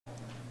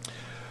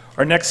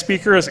Our next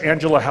speaker is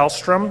Angela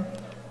Hallstrom.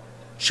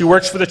 She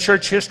works for the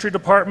Church History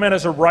Department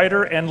as a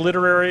writer and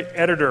literary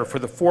editor for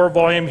the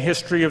 4-volume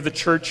History of the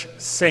Church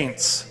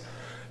Saints,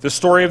 the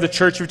story of the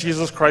Church of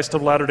Jesus Christ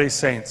of Latter-day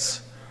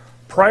Saints.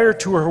 Prior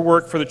to her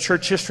work for the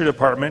Church History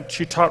Department,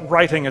 she taught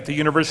writing at the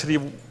University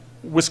of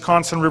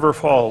Wisconsin River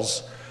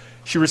Falls.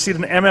 She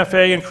received an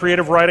MFA in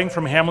creative writing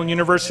from Hamline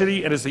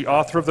University and is the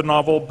author of the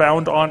novel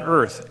Bound on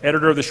Earth,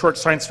 editor of the short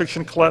science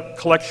fiction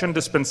collection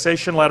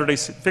Dispensation, Latter-day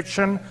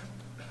Fiction,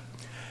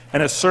 and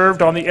has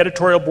served on the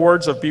editorial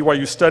boards of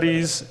BYU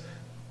Studies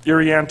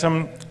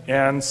Irreantum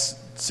and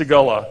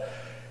Segullah.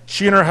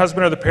 She and her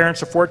husband are the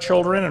parents of 4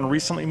 children and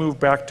recently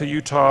moved back to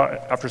Utah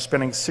after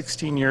spending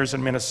 16 years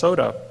in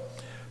Minnesota.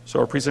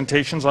 So our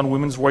presentation's on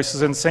women's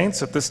voices and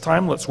saints. At this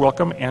time, let's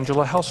welcome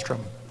Angela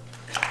Hallstrom.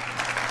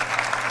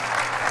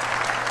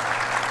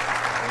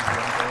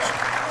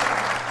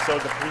 So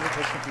the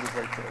presentation sheet is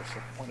right there, so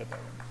point it there.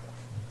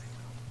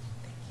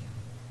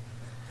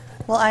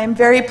 Well, I'm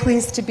very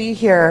pleased to be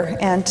here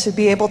and to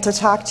be able to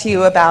talk to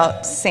you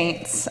about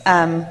saints.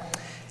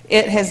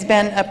 It has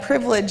been a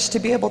privilege to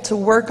be able to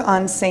work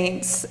on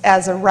saints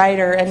as a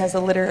writer and as a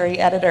literary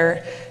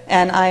editor,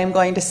 and I am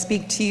going to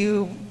speak to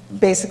you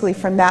basically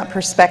from that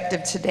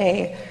perspective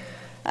today,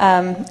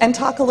 and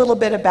talk a little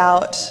bit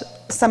about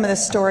some of the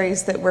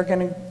stories that we're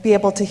going to be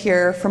able to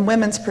hear from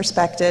women's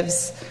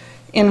perspectives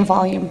in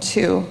Volume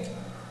 2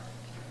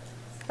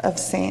 of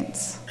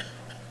Saints.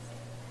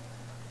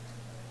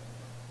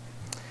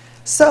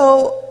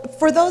 So,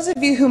 for those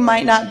of you who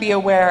might not be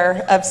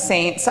aware of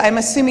saints, I'm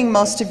assuming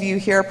most of you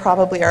here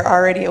probably are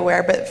already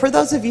aware, but for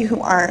those of you who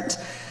aren't,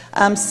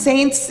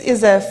 Saints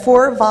is a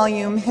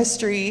 4-volume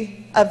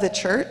history of the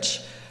church,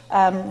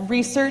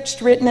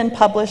 researched, written, and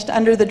published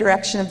under the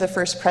direction of the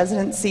First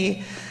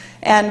Presidency.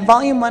 And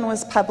Volume 1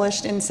 was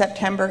published in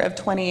September of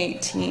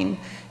 2018.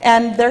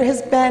 And there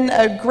has been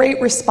a great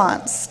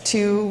response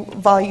to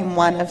Volume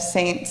 1 of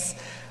Saints.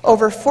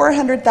 Over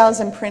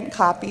 400,000 print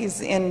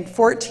copies in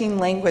 14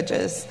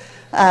 languages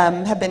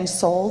have been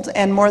sold,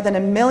 and more than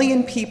 1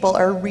 million people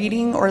are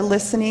reading or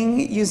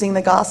listening using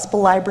the Gospel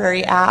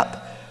Library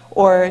app,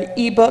 or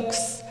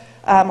ebooks,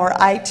 or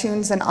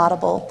iTunes and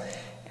Audible.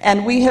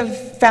 And we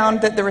have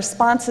found that the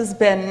response has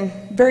been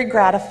very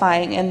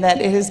gratifying and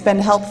that it has been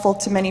helpful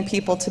to many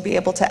people to be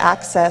able to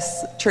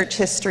access church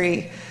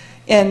history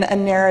in a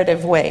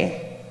narrative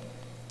way.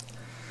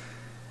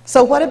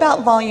 So what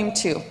about Volume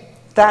 2?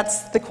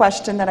 That's the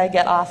question that I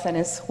get often,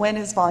 is when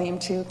is Volume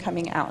 2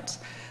 coming out?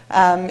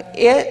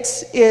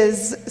 It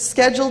is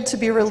scheduled to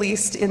be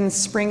released in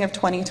spring of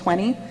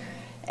 2020,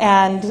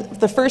 and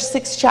the first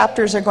 6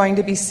 chapters are going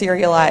to be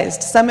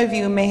serialized. Some of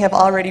you may have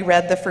already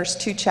read the first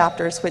 2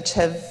 chapters, which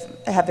have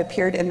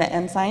appeared in the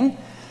Ensign.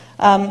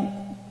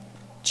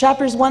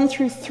 Chapters 1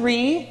 through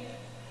 3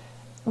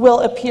 will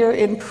appear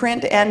in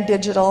print and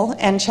digital,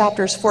 and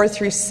chapters 4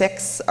 through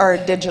 6 are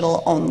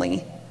digital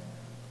only.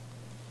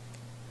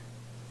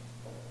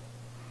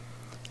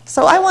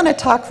 So I want to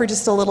talk for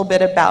just a little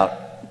bit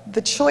about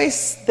the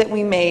choice that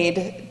we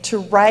made to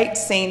write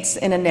saints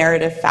in a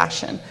narrative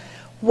fashion.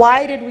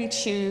 Why did we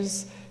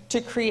choose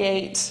to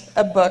create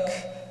a book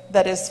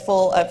that is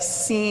full of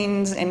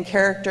scenes and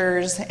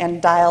characters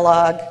and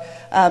dialogue,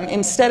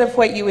 instead of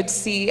what you would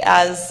see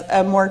as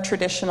a more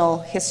traditional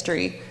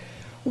history?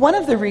 One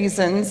of the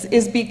reasons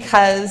is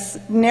because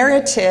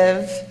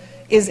narrative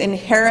is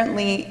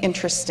inherently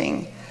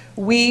interesting.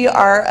 We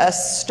are a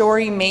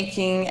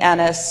story-making and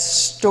a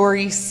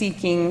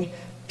story-seeking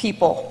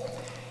people.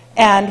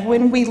 And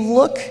when we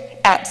look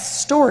at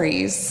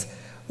stories,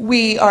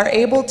 we are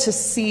able to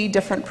see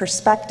different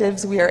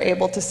perspectives, we are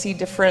able to see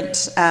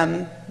different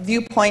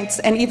viewpoints,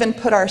 and even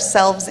put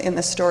ourselves in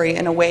the story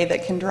in a way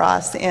that can draw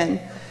us in.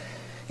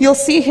 You'll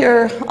see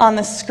here on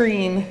the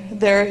screen,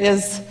 there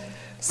is,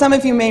 some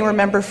of you may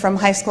remember from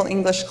high school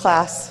English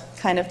class,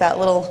 kind of that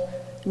little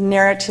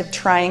narrative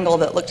triangle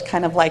that looked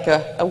kind of like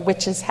a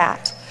witch's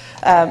hat,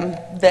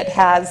 that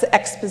has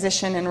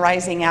exposition and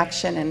rising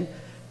action and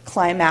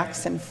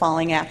climax and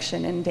falling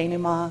action and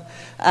denouement.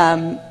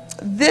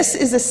 This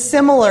is a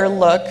similar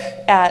look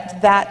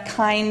at that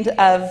kind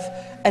of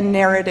a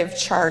narrative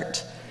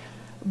chart,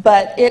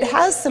 but it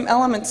has some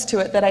elements to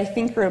it that I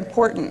think are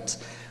important.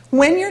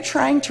 When you're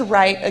trying to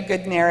write a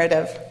good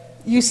narrative,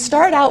 you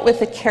start out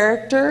with a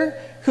character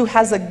who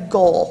has a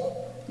goal.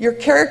 Your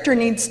character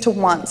needs to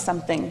want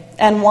something,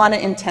 and want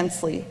it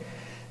intensely.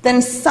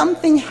 Then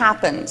something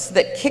happens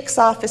that kicks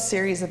off a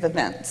series of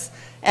events.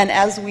 And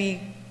as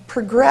we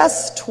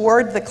progress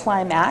toward the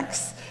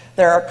climax,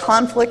 there are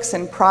conflicts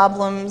and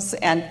problems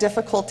and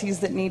difficulties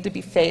that need to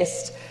be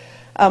faced.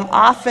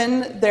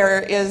 Often there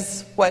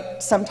is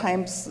what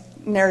sometimes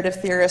narrative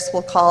theorists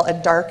will call a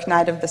dark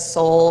night of the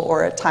soul,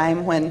 or a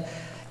time when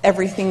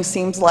everything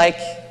seems like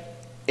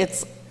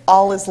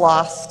all is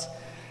lost.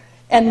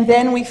 And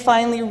then we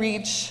finally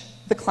reach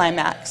the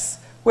climax,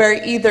 where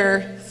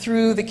either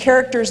through the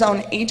character's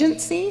own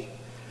agency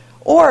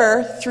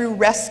or through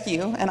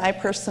rescue, and I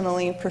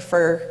personally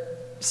prefer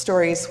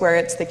stories where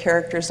it's the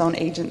character's own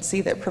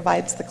agency that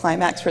provides the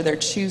climax, where they're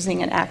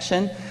choosing an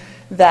action,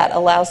 that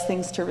allows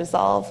things to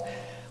resolve.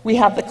 We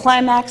have the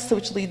climax,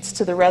 which leads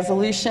to the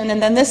resolution,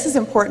 and then this is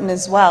important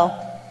as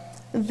well.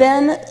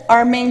 Then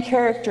our main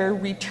character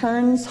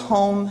returns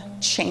home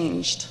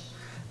changed.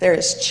 There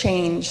is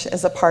change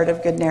as a part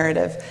of good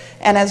narrative.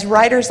 And as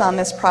writers on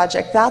this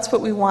project, that's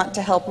what we want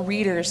to help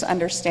readers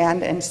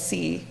understand and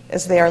see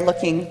as they are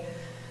looking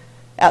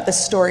at the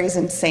stories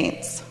in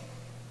Saints.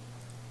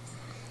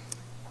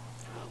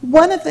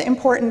 One of the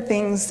important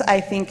things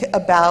I think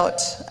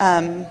about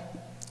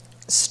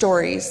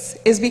stories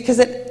is because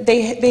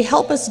they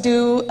help us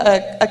do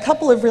a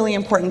couple of really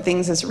important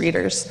things as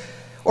readers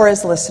or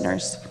as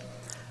listeners.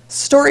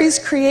 Stories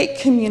create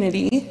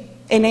community,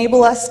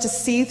 enable us to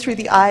see through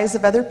the eyes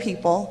of other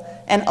people,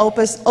 and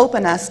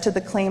open us to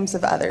the claims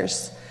of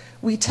others.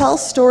 We tell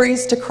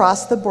stories to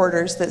cross the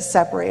borders that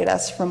separate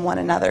us from one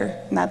another.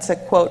 And that's a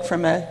quote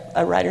from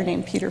a writer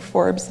named Peter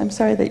Forbes. I'm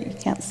sorry that you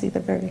can't see the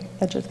very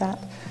edge of that.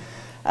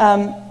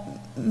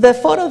 The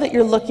photo that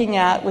you're looking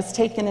at was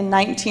taken in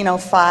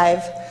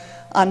 1905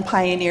 on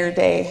Pioneer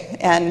Day,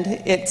 and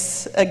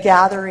it's a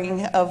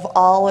gathering of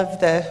all of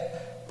the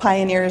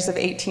pioneers of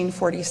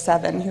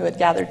 1847 who had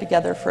gathered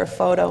together for a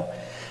photo.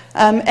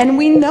 And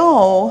we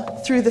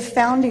know through the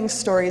founding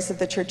stories of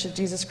the Church of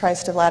Jesus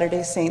Christ of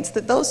Latter-day Saints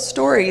that those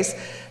stories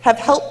have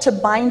helped to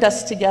bind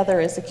us together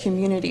as a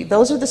community.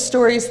 Those are the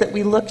stories that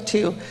we look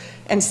to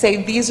and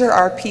say, these are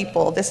our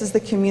people, this is the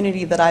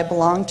community that I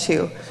belong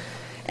to.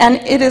 And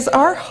it is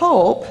our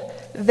hope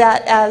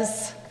that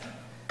as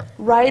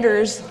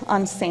writers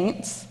on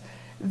Saints,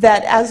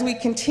 that as we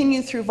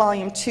continue through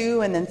volume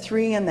 2 and then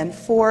 3 and then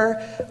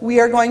 4,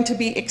 we are going to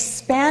be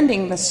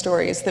expanding the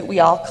stories that we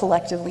all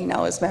collectively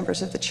know as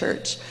members of the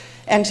church,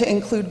 and to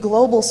include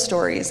global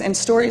stories and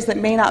stories that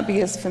may not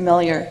be as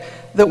familiar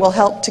that will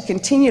help to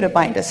continue to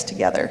bind us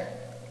together.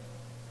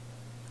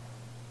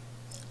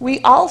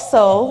 We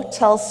also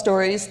tell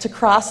stories to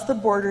cross the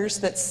borders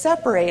that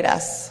separate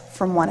us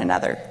from one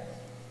another.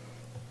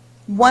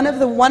 One of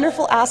the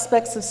wonderful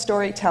aspects of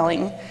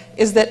storytelling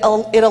is that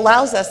it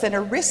allows us in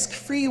a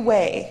risk-free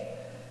way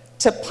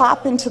to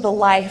pop into the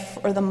life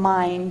or the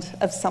mind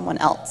of someone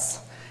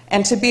else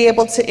and to be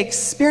able to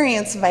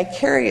experience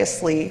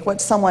vicariously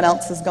what someone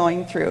else is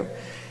going through.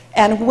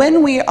 And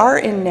when we are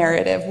in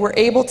narrative, we're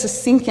able to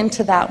sink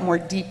into that more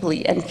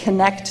deeply and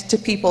connect to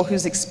people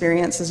whose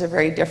experiences are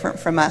very different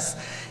from us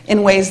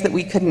in ways that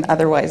we couldn't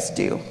otherwise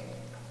do.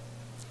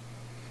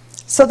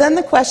 So then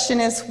the question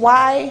is,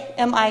 why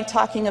am I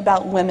talking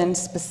about women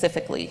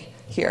specifically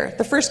here?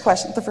 The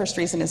first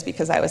reason is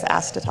because I was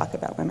asked to talk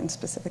about women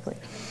specifically.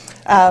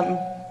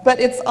 But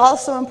it's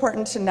also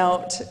important to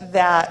note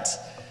that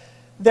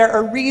there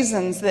are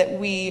reasons that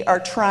we are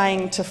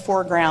trying to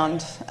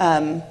foreground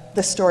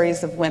the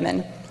stories of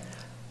women.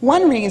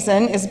 One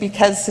reason is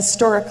because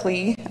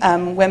historically,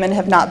 women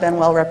have not been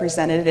well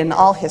represented in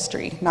all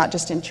history, not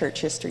just in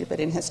church history,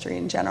 but in history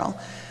in general.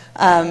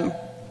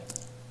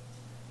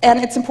 And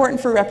it's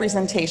important for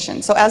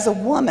representation. So as a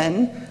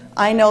woman,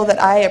 I know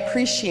that I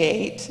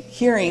appreciate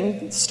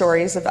hearing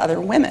stories of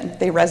other women.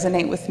 They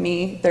resonate with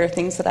me. There are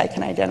things that I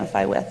can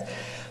identify with.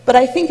 But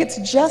I think it's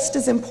just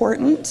as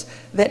important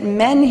that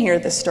men hear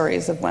the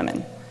stories of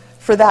women,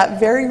 for that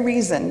very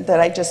reason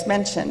that I just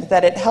mentioned,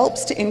 that it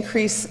helps to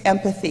increase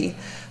empathy.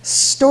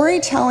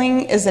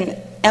 Storytelling is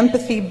an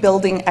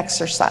empathy-building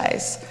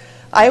exercise.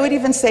 I would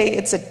even say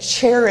it's a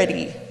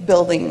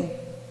charity-building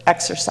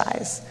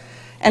exercise.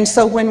 And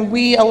so when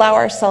we allow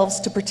ourselves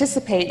to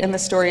participate in the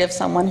story of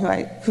someone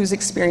whose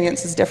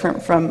experience is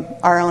different from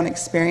our own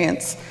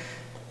experience,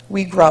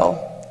 we grow.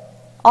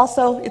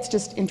 Also, it's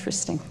just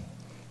interesting.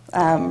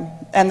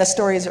 And the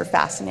stories are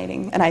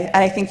fascinating. And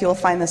I think you'll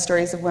find the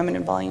stories of women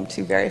in Volume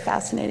 2 very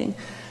fascinating.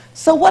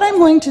 So what I'm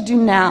going to do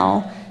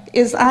now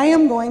is I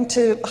am going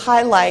to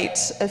highlight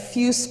a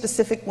few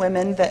specific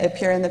women that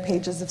appear in the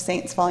pages of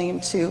Saints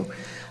Volume 2.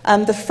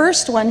 The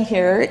first one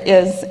here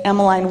is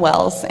Emmeline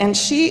Wells, and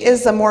she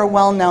is a more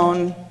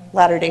well-known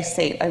Latter-day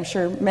Saint. I'm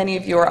sure many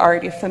of you are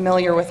already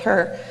familiar with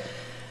her.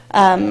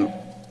 And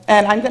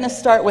I'm going to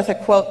start with a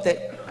quote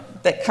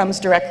that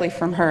comes directly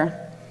from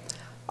her.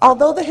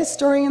 Although the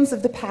historians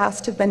of the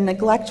past have been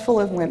neglectful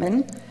of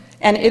women,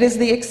 and it is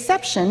the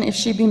exception if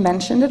she be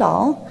mentioned at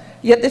all,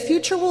 yet the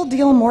future will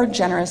deal more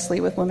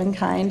generously with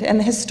womankind, and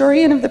the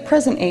historian of the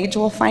present age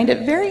will find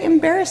it very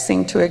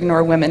embarrassing to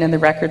ignore women in the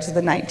records of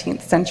the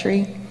 19th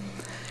century.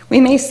 We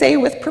may say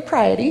with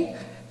propriety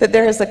that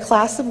there is a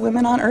class of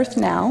women on earth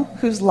now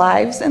whose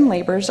lives and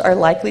labors are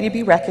likely to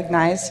be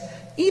recognized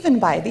even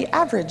by the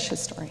average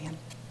historian.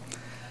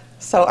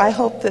 So I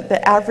hope that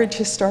the average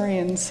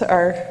historians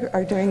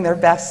are doing their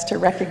best to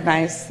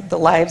recognize the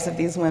lives of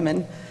these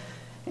women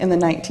in the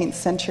 19th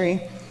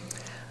century.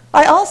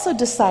 I also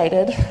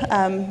decided,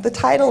 the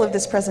title of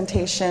this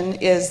presentation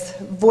is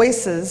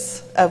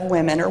Voices of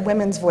Women, or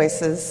Women's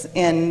Voices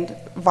in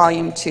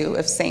Volume 2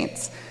 of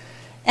Saints.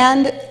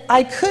 And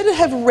I could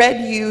have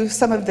read you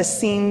some of the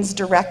scenes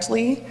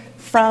directly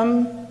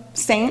from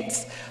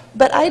Saints,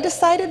 but I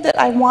decided that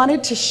I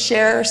wanted to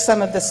share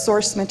some of the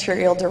source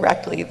material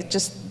directly,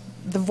 just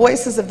the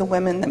voices of the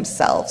women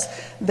themselves,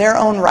 their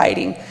own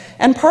writing.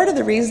 And part of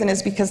the reason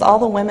is because all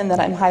the women that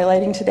I'm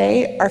highlighting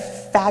today are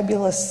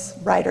fabulous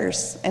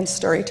writers and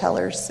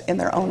storytellers in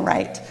their own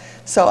right.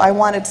 So I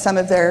wanted some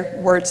of their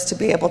words to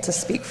be able to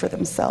speak for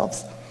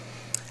themselves.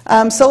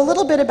 So a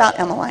little bit about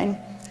Emmeline.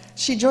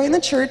 She joined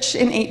the church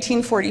in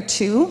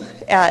 1842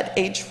 at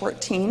age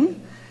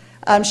 14.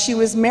 She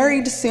was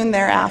married soon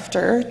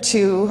thereafter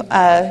to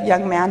a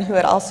young man who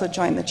had also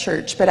joined the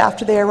church. But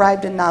after they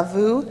arrived in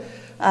Nauvoo,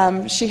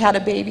 she had a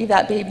baby.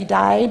 That baby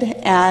died,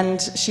 and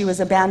she was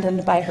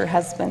abandoned by her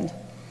husband.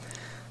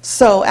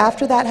 So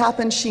after that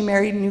happened, she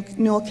married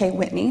Newell K.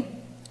 Whitney,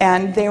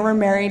 and they were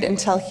married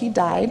until he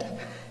died.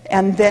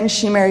 And then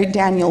she married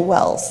Daniel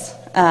Wells.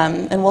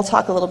 And we'll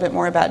talk a little bit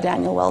more about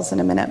Daniel Wells in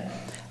a minute.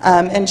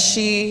 And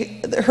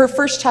her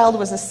first child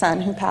was a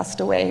son who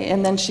passed away,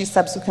 and then she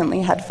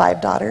subsequently had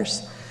 5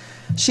 daughters.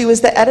 She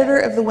was the editor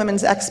of the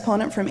Women's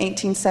Exponent from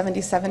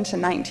 1877 to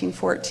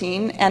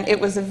 1914, and it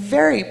was a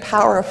very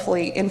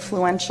powerfully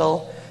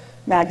influential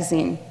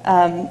magazine.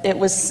 It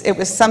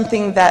was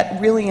something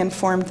that really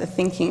informed the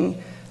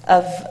thinking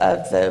of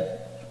the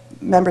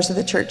members of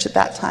the church at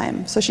that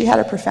time. So she had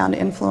a profound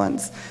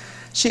influence.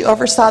 She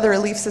oversaw the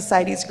Relief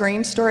Society's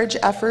grain storage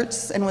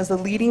efforts and was a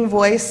leading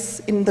voice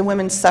in the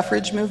women's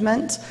suffrage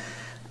movement,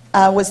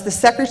 was the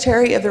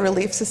secretary of the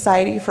Relief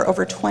Society for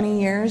over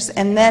 20 years,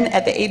 and then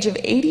at the age of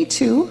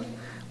 82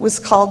 was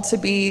called to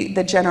be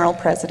the general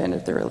president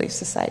of the Relief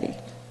Society.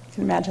 You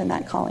can imagine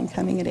that calling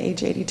coming at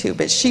age 82,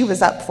 but she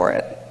was up for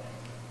it.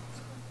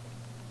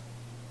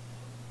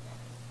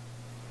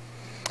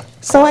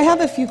 So I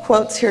have a few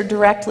quotes here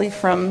directly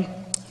from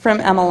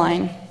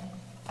Emmeline.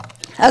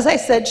 As I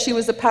said, she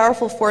was a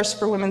powerful force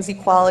for women's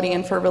equality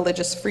and for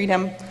religious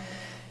freedom.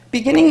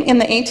 Beginning in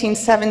the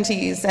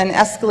 1870s and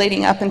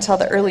escalating up until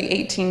the early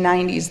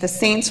 1890s, the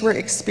saints were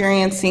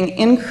experiencing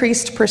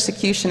increased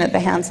persecution at the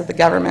hands of the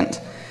government.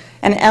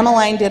 And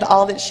Emmeline did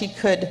all that she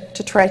could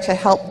to try to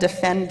help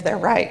defend their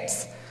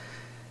rights.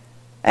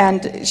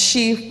 And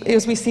she,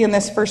 as we see in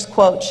this first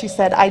quote, she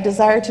said, "I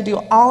desire to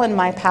do all in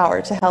my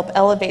power to help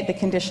elevate the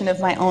condition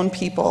of my own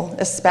people,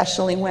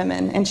 especially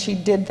women." And she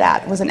did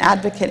that, was an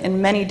advocate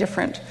in many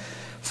different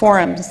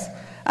forums.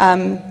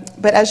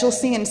 But as you'll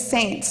see in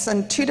Saints,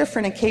 on 2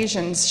 different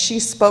occasions,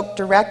 she spoke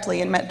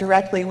directly and met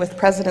directly with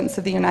presidents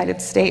of the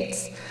United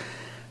States.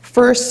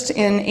 First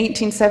in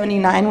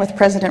 1879 with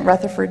President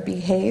Rutherford B.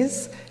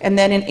 Hayes, and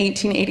then in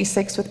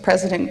 1886 with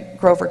President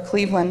Grover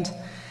Cleveland.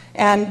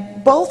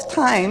 And both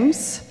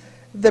times,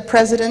 the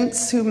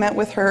presidents who met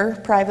with her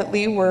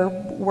privately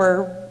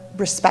were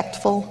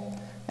respectful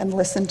and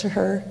listened to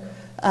her.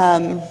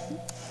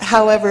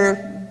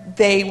 However,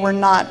 they were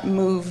not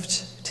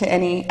moved to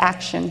any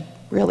action,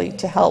 really,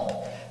 to help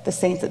the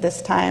saints at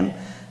this time,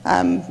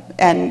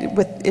 and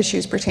with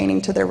issues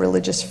pertaining to their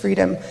religious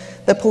freedom.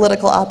 The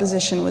political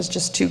opposition was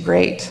just too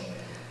great.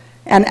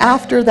 And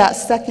after that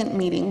second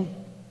meeting,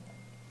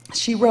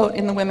 she wrote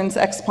in the Women's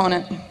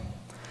Exponent,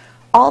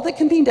 "All that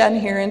can be done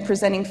here in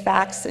presenting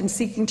facts and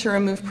seeking to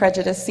remove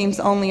prejudice seems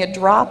only a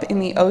drop in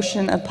the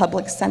ocean of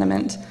public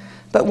sentiment,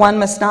 but one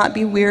must not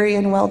be weary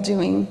in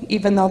well-doing,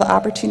 even though the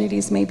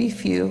opportunities may be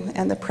few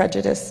and the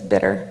prejudice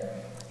bitter."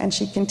 And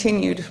she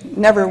continued,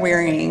 never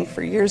wearying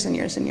for years and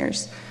years and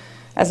years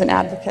as an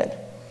advocate.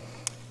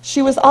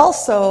 She was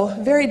also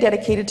very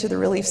dedicated to the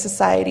Relief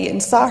Society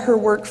and saw her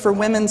work for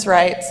women's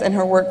rights and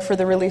her work for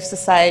the Relief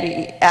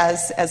Society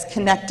as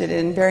connected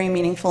in very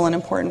meaningful and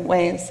important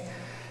ways.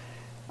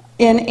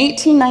 In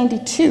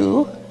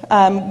 1892,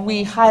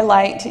 we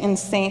highlight in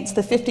Saints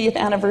the 50th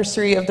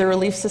anniversary of the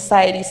Relief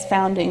Society's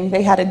founding.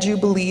 They had a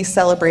Jubilee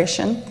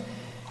celebration,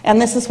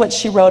 and this is what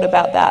she wrote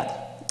about that.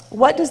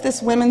 "What does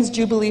this Women's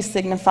Jubilee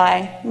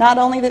signify? Not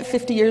only that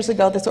 50 years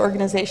ago this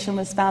organization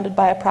was founded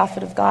by a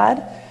prophet of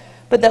God,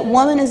 but that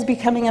woman is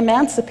becoming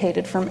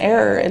emancipated from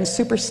error and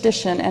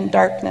superstition and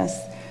darkness,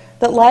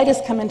 that light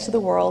has come into the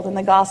world and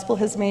the gospel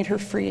has made her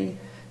free,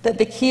 that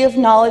the key of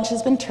knowledge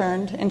has been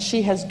turned and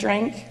she has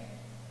drank,"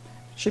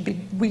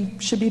 we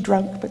should be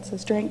drunk, but it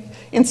says drank,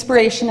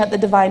 "inspiration at the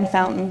divine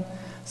fountain.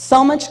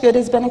 So much good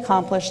has been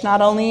accomplished,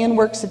 not only in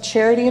works of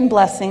charity and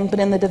blessing, but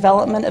in the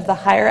development of the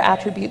higher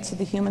attributes of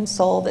the human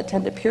soul that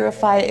tend to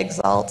purify,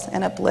 exalt,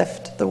 and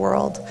uplift the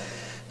world."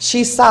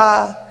 She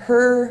saw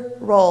her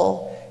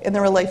role in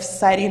the Relief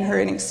Society and her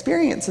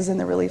experiences in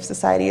the Relief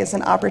Society as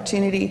an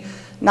opportunity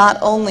not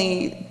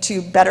only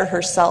to better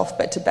herself,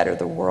 but to better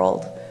the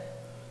world.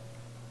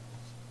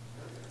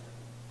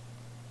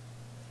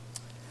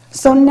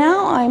 So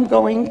now I'm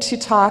going to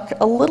talk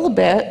a little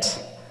bit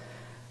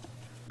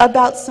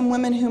about some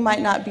women who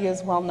might not be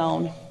as well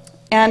known.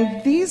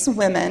 And these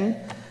women,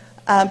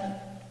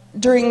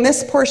 during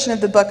this portion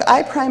of the book,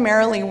 I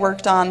primarily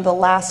worked on the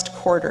last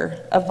quarter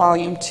of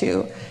Volume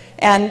 2.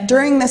 And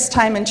during this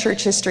time in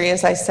church history,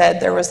 as I said,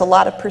 there was a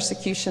lot of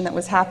persecution that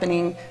was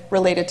happening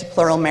related to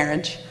plural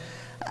marriage.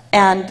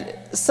 And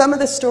some of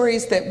the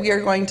stories that we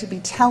are going to be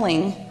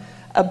telling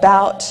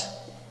about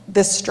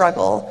this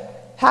struggle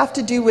have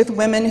to do with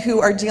women who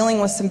are dealing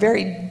with some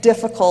very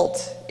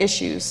difficult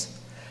issues.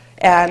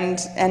 and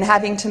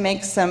having to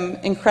make some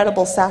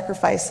incredible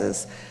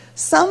sacrifices.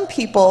 Some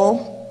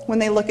people, when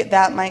they look at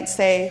that, might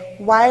say,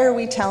 why are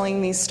we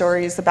telling these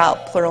stories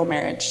about plural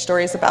marriage?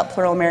 Stories about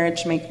plural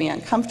marriage make me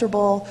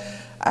uncomfortable,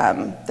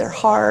 they're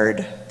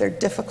hard, they're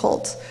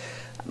difficult.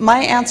 My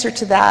answer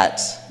to that,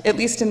 at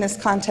least in this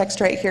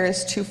context right here,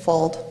 is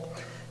twofold.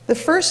 The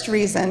first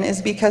reason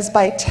is because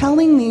by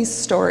telling these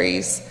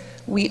stories,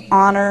 we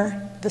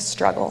honor the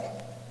struggle.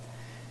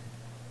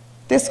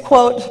 This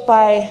quote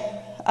by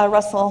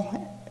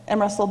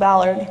Russell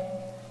Ballard,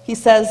 he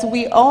says,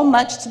 "We owe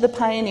much to the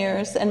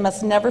pioneers and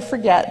must never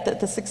forget that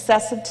the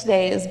success of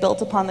today is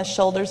built upon the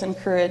shoulders and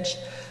courage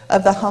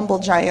of the humble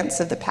giants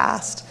of the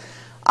past."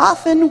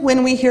 Often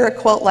when we hear a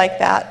quote like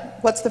that,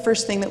 what's the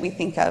first thing that we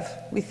think of?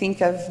 We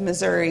think of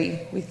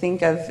Missouri, we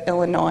think of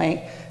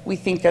Illinois, we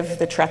think of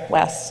the Trek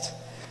West.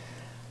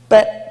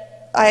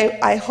 But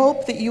I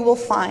hope that you will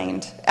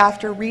find,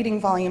 after reading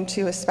Volume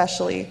 2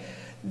 especially,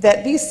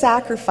 that these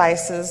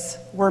sacrifices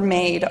were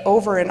made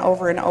over and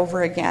over and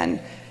over again,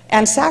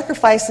 and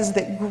sacrifices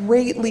that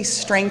greatly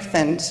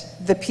strengthened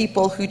the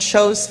people who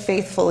chose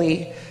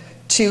faithfully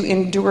to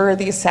endure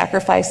these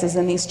sacrifices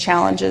and these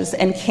challenges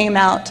and came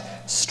out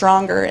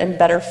stronger and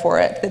better for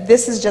it. That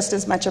this is just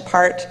as much a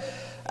part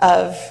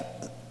of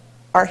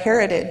our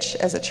heritage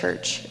as a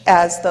church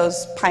as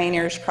those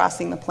pioneers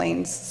crossing the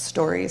plains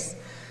stories.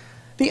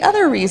 The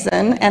other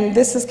reason, and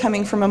this is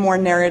coming from a more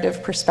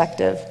narrative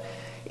perspective,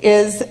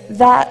 is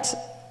that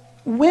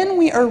when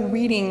we are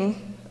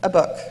reading a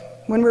book,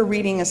 when we're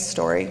reading a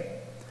story,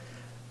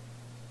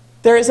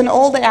 there is an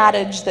old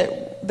adage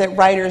that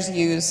writers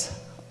use: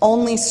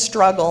 only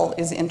struggle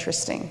is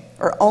interesting,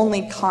 or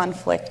only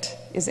conflict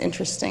is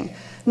interesting.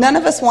 None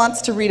of us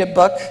wants to read a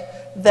book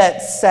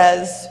that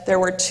says there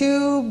were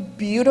two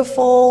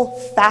beautiful,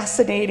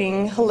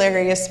 fascinating,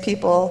 hilarious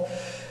people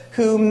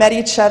who met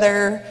each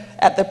other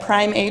at the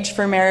prime age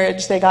for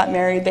marriage. They got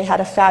married, they had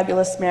a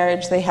fabulous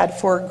marriage, they had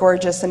 4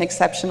 gorgeous and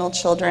exceptional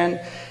children,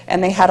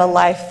 and they had a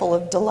life full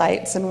of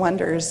delights and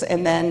wonders,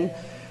 and then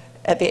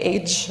at the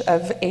age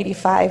of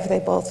 85, they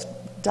both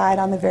died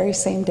on the very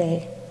same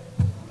day.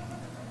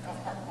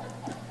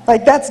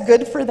 Like, that's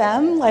good for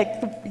them,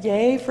 like,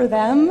 yay for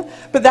them,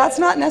 but that's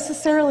not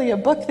necessarily a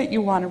book that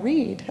you want to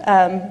read,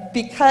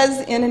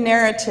 because in a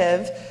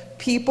narrative,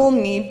 people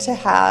need to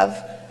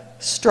have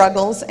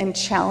struggles and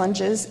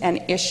challenges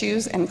and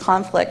issues and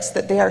conflicts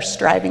that they are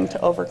striving to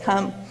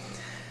overcome.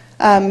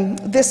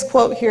 This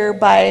quote here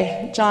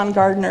by John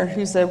Gardner,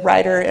 who's a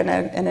writer and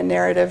a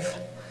narrative,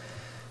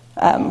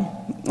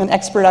 an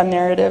expert on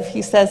narrative,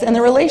 he says, "In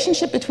the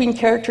relationship between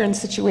character and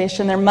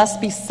situation, there must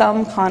be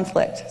some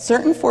conflict.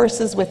 Certain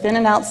forces within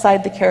and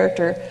outside the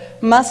character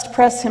must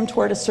press him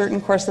toward a certain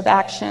course of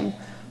action,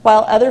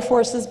 while other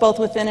forces, both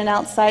within and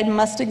outside,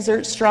 must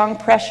exert strong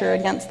pressure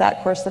against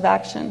that course of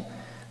action.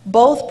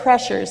 Both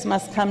pressures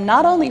must come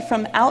not only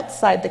from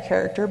outside the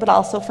character, but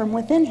also from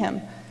within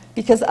him,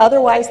 because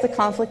otherwise the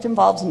conflict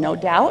involves no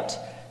doubt,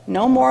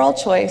 no moral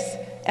choice,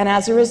 and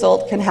as a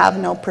result can have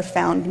no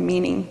profound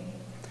meaning."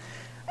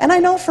 And I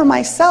know for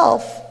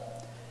myself,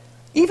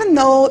 even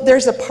though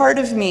there's a part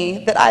of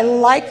me that I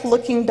like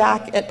looking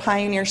back at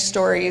pioneer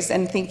stories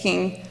and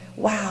thinking,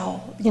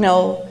 wow, you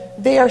know,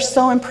 they are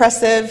so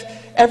impressive.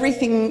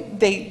 Everything,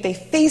 they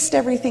faced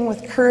everything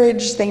with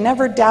courage. They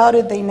never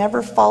doubted, they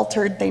never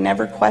faltered, they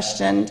never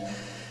questioned.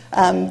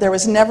 There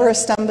was never a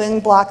stumbling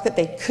block that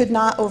they could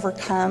not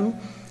overcome.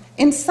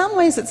 In some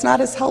ways, it's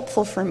not as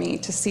helpful for me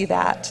to see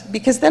that,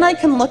 because then I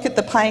can look at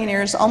the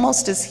pioneers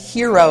almost as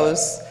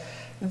heroes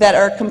that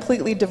are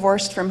completely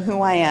divorced from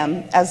who I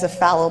am as a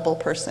fallible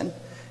person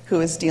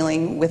who is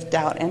dealing with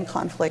doubt and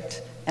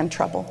conflict and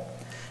trouble.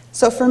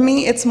 So for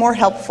me, it's more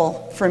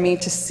helpful for me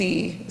to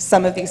see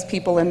some of these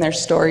people in their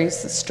stories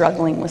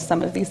struggling with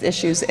some of these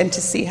issues and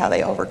to see how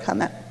they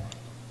overcome it.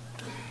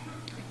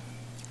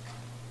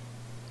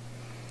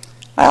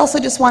 I also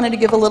just wanted to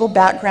give a little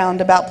background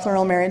about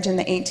plural marriage in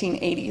the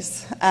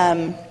 1880s.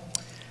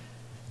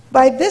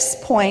 By this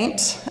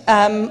point,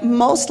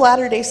 most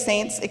Latter-day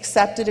Saints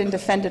accepted and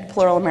defended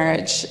plural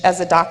marriage as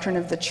a doctrine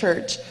of the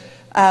church,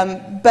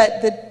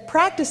 but the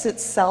practice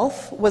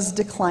itself was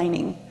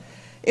declining.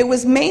 It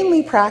was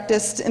mainly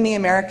practiced in the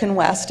American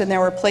West, and there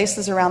were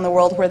places around the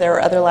world where there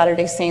were other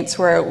Latter-day Saints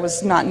where it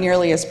was not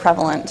nearly as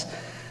prevalent.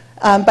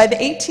 In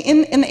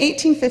the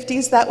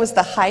 1850s, that was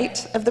the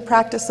height of the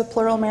practice of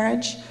plural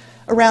marriage.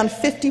 Around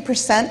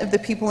 50% of the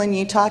people in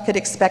Utah could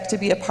expect to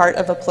be a part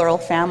of a plural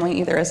family,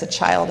 either as a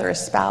child or a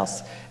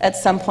spouse, at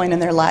some point in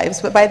their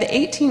lives. But by the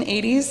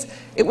 1880s,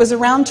 it was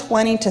around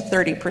 20 to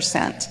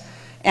 30%.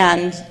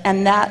 And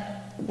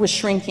that was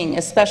shrinking,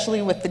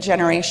 especially with the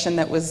generation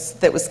that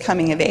was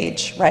coming of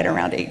age right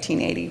around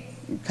 1880,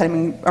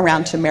 coming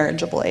around to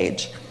marriageable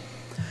age.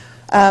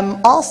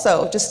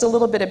 Also, just a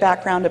little bit of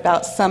background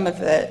about some of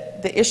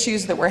the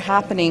issues that were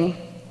happening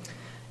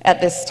at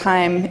this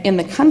time in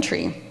the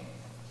country.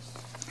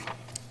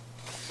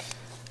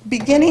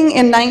 Beginning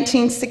in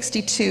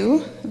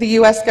 1962, the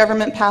U.S.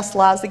 government passed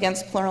laws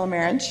against plural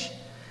marriage,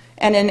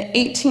 And in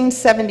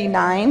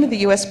 1879, the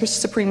US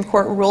Supreme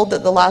Court ruled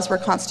that the laws were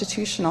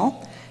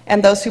constitutional,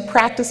 and those who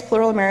practiced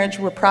plural marriage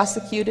were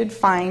prosecuted,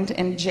 fined,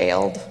 and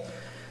jailed.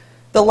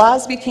 The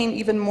laws became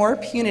even more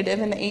punitive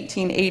in the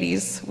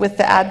 1880s with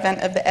the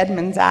advent of the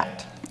Edmunds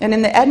Act. And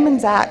in the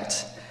Edmunds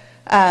Act,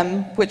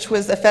 which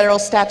was a federal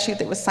statute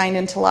that was signed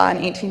into law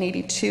in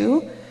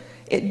 1882,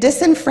 it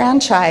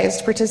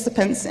disenfranchised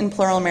participants in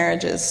plural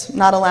marriages,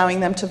 not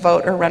allowing them to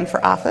vote or run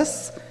for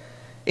office.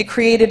 It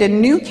created a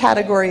new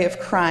category of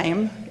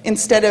crime.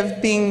 Instead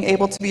of being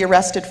able to be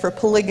arrested for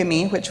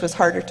polygamy, which was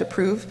harder to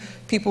prove,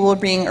 people were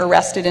being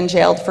arrested and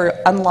jailed for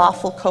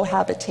unlawful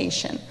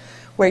cohabitation,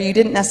 where you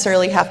didn't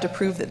necessarily have to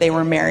prove that they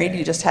were married,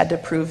 you just had to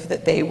prove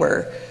that they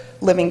were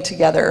living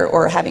together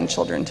or having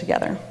children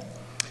together.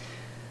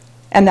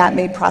 And that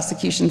made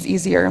prosecutions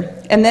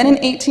easier. And then in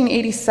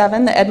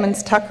 1887, the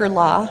Edmunds-Tucker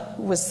Law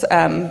was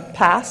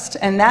passed,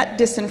 and that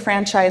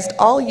disenfranchised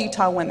all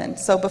Utah women.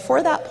 So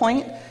before that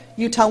point,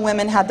 Utah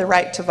women had the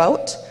right to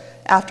vote.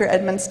 After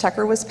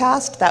Edmunds-Tucker was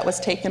passed, that was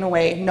taken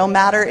away, no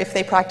matter if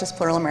they practiced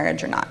plural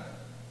marriage or not.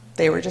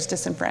 They were just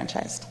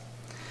disenfranchised.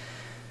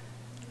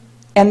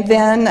 And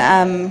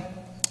then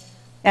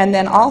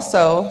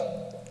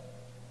also,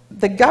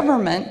 the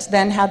government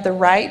then had the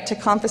right to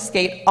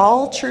confiscate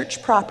all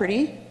church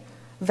property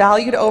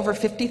valued over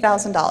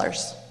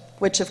 $50,000,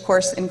 which of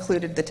course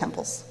included the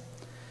temples.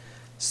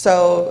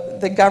 So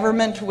the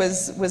government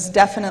was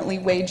definitely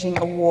waging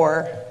a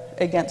war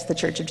against the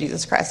Church of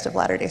Jesus Christ of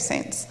Latter-day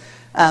Saints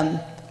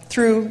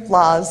through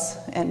laws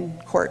and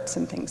courts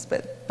and things,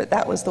 but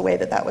that was the way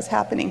that was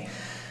happening.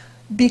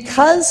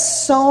 Because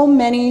so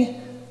many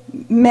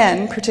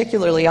men,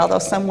 particularly, although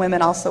some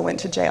women also went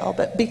to jail,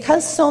 but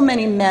because so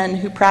many men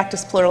who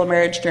practiced plural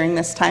marriage during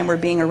this time were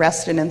being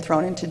arrested and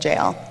thrown into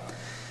jail,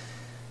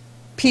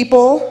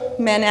 people,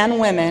 men and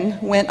women,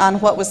 went on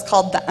what was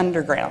called the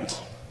underground,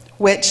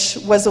 which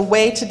was a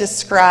way to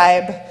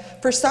describe,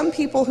 for some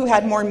people who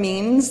had more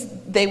means,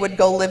 they would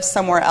go live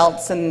somewhere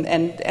else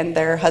and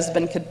their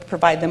husband could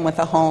provide them with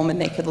a home and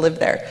they could live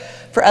there.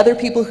 For other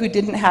people who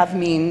didn't have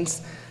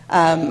means,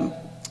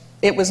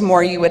 it was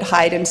more you would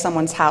hide in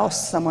someone's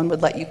house. Someone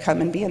would let you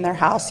come and be in their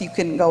house. You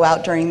couldn't go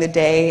out during the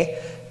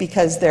day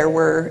because there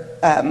were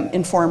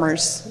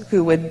informers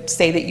who would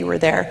say that you were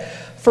there.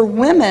 For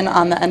women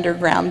on the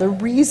underground, the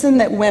reason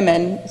that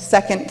women,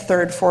 second,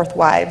 third, fourth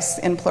wives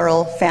in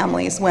plural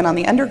families, went on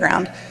the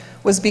underground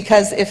was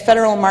because if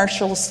federal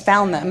marshals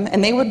found them,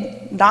 and they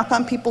would knock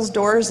on people's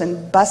doors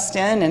and bust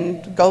in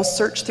and go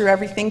search through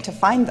everything to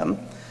find them,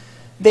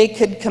 they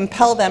could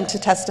compel them to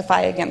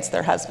testify against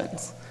their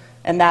husbands.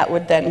 And that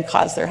would then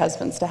cause their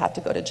husbands to have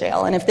to go to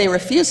jail. And if they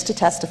refused to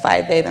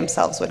testify, they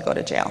themselves would go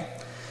to jail.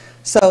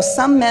 So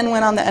some men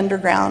went on the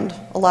underground,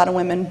 a lot of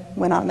women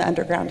went on the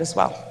underground as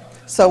well.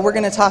 So we're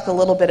going to talk a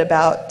little bit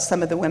about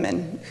some of the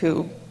women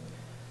who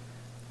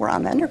were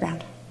on the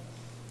underground.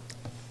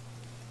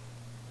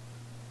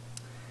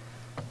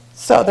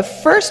 So the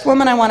first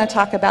woman I want to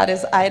talk about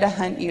is Ida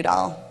Hunt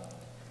Udall.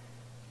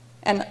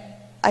 And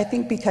I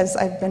think because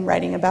I've been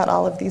writing about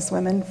all of these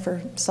women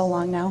for so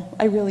long now,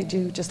 I really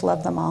do just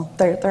love them all.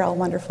 They're all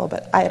wonderful,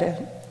 but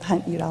Ida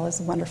Hunt Udall is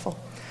wonderful.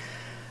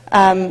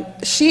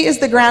 She is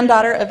the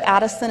granddaughter of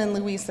Addison and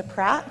Louisa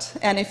Pratt,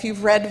 and if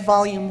you've read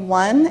Volume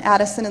 1,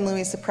 Addison and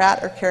Louisa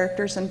Pratt are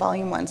characters in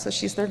Volume 1, so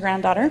she's their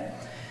granddaughter.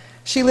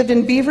 She lived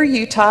in Beaver,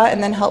 Utah,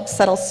 and then helped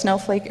settle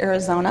Snowflake,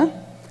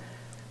 Arizona.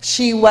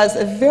 She was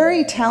a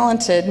very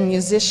talented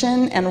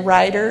musician and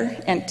writer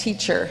and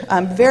teacher,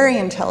 very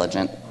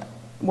intelligent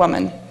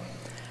woman.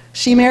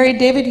 She married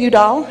David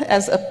Udall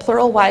as a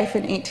plural wife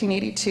in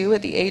 1882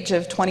 at the age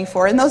of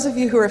 24. And those of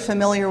you who are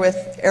familiar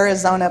with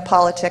Arizona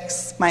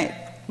politics might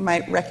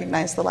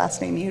recognize the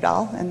last name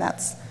Udall, and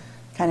that's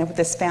kind of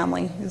this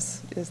family,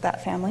 is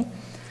that family.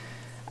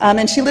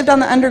 And she lived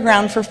on the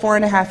underground for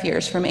 4.5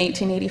 years, from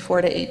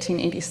 1884 to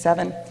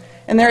 1887.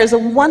 And there is a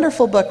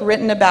wonderful book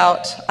written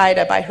about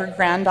Ida by her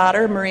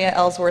granddaughter, Maria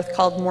Ellsworth,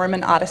 called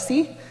Mormon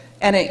Odyssey.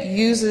 And it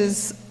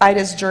uses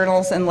Ida's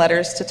journals and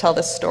letters to tell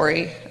the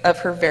story of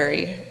her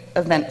very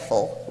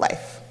eventful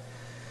life.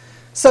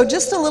 So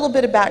just a little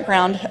bit of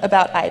background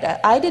about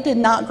Ida. Ida did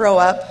not grow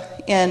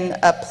up in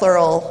a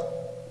plural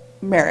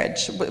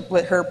marriage.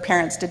 Her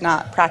parents did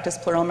not practice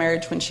plural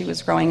marriage when she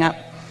was growing up.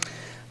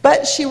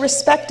 But she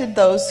respected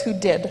those who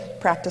did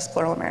practice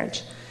plural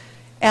marriage.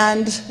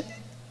 And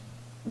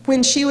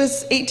when she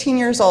was 18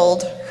 years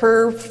old,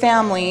 her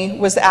family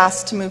was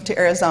asked to move to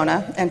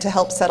Arizona and to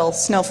help settle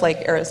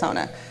Snowflake,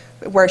 Arizona,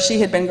 where she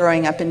had been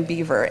growing up in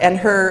Beaver. And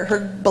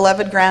her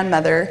beloved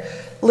grandmother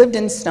lived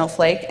in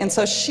Snowflake, and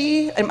so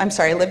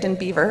lived in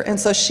Beaver, and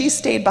so she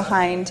stayed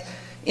behind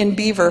in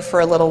Beaver for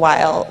a little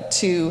while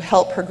to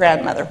help her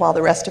grandmother while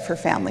the rest of her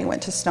family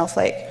went to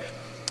Snowflake.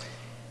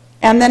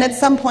 And then at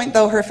some point,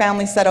 though, her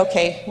family said,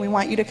 okay, we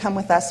want you to come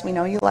with us. We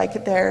know you like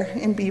it there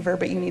in Beaver,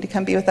 but you need to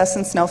come be with us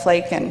in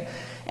Snowflake.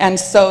 And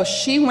so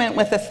she went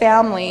with a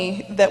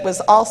family that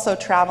was also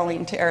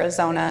traveling to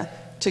Arizona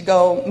to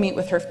go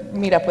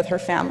meet up with her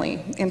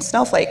family in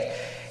Snowflake.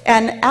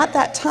 And at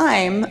that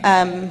time,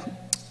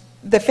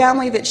 the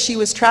family that she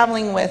was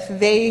traveling with,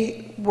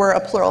 they were a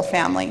plural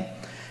family.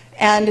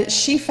 And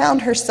she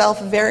found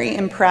herself very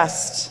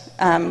impressed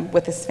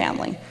with this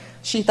family.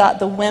 She thought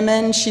the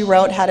women, she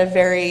wrote, had a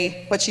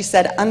very, what she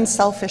said,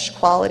 unselfish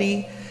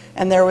quality,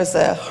 and there was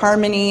a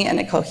harmony and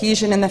a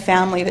cohesion in the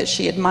family that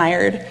she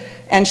admired.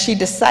 And she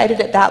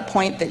decided at that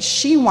point that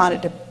she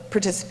wanted to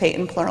participate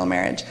in plural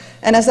marriage.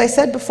 And as I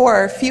said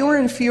before, fewer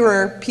and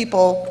fewer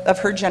people of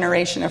her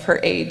generation, of her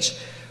age,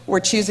 were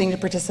choosing to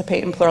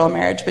participate in plural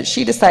marriage, but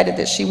she decided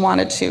that she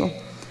wanted to.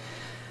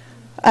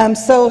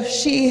 So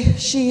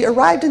she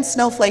arrived in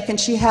Snowflake, and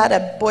she had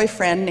a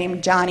boyfriend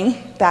named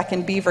Johnny back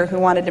in Beaver who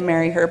wanted to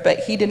marry her, but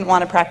he didn't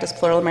want to practice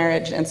plural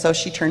marriage, and so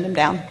she turned him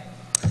down.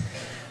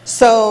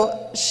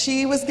 So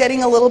she was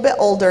getting a little bit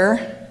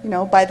older, you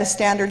know, by the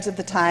standards of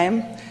the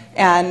time,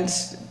 and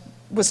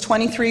was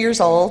 23 years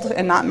old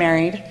and not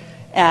married,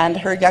 and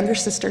her younger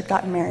sister had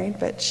gotten married,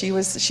 but she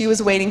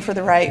was waiting for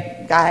the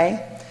right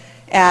guy.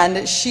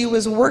 And she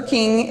was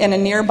working in a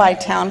nearby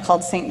town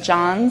called St.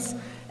 John's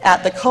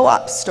at the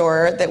co-op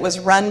store that was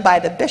run by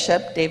the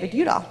bishop, David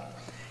Udall.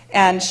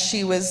 And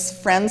she was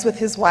friends with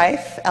his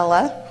wife,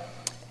 Ella.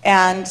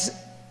 And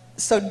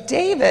so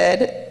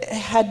David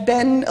had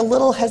been a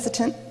little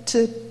hesitant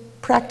to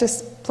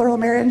practice plural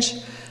marriage,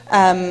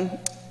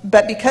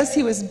 but because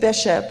he was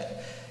bishop,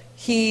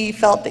 he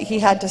felt that he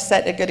had to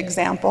set a good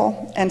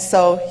example, and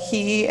so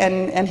he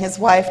and his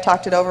wife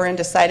talked it over and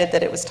decided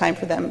that it was time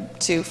for them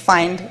to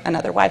find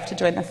another wife to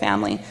join the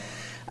family.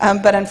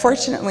 But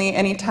unfortunately,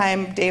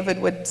 anytime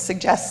David would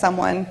suggest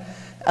someone,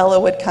 Ella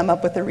would come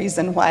up with a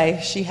reason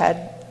why she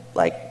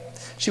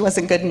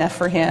wasn't good enough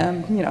for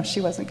him, you know,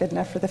 she wasn't good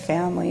enough for the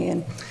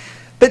family.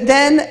 But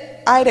then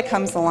Ida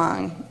comes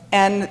along,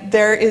 and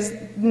there is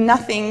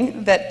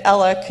nothing that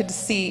Ella could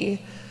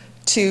see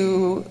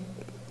to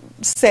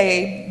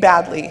say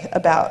badly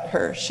about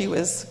her. She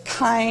was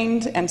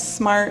kind and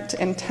smart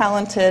and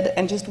talented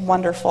and just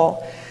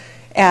wonderful.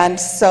 And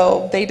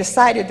so they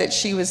decided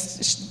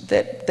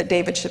that that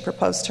David should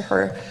propose to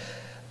her.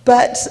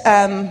 But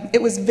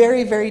it was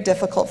very, very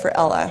difficult for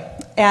Ella.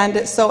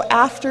 And so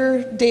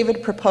after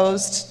David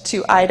proposed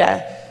to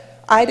Ida,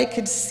 Ida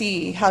could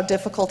see how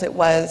difficult it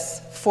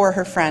was for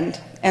her friend.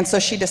 And so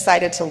she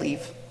decided to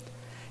leave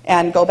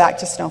and go back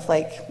to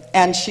Snowflake.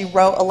 And she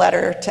wrote a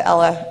letter to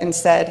Ella and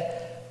said,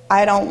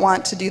 I don't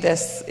want to do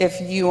this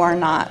if you are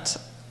not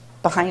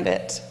behind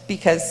it,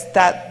 because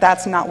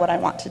that's not what I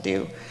want to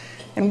do.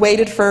 And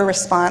waited for a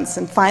response,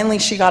 and finally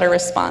she got a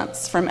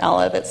response from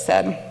Ella that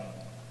said,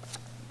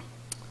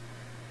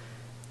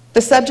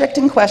 the subject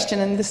in question,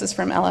 and this is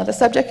from Ella, the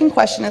subject in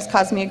question has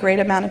caused me a great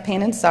amount of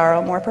pain and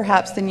sorrow, more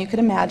perhaps than you could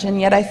imagine,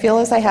 yet I feel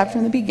as I have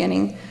from the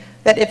beginning,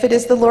 that if it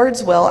is the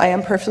Lord's will, I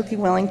am perfectly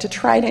willing to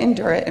try to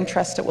endure it and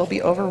trust it will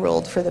be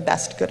overruled for the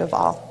best good of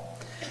all.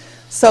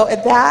 So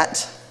at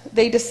that,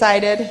 they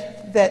decided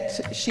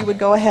that she would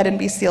go ahead and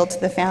be sealed to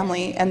the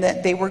family, and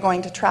that they were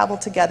going to travel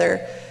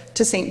together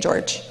to St.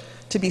 George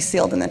to be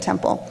sealed in the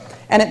temple.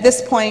 And at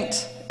this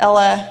point,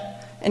 Ella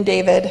and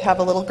David have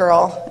a little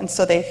girl, and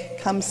so they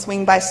come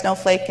swing by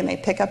Snowflake, and they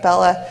pick up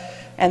Ella,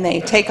 and they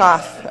take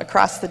off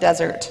across the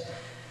desert.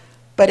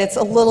 But it's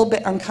a little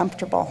bit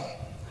uncomfortable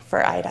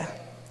for Ida,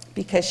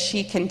 because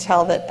she can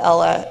tell that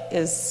Ella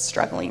is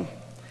struggling,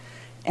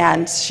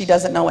 and she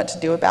doesn't know what to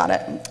do about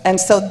it. And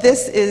so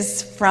this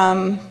is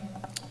from,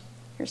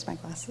 here's my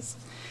glasses.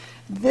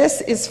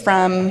 This is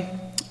from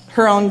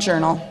her own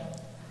journal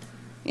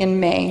in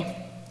May.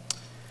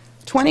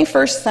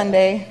 21st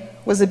Sunday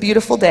was a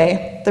beautiful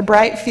day. The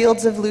bright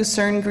fields of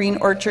lucerne, green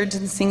orchards,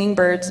 and singing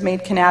birds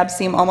made Kanab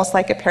seem almost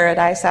like a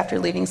paradise after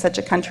leaving such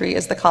a country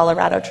as the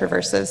Colorado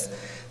traverses.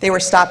 They were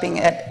stopping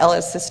at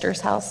Ella's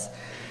sister's house.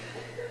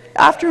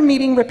 After a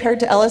meeting,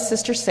 repaired to Ella's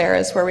sister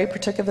Sarah's, where we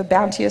partook of a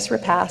bounteous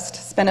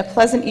repast, spent a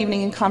pleasant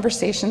evening in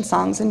conversation,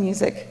 songs, and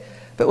music.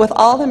 But with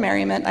all the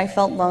merriment, I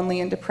felt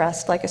lonely and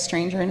depressed, like a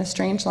stranger in a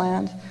strange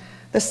land.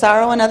 The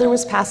sorrow another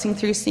was passing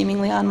through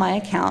seemingly on my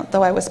account,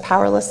 though I was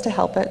powerless to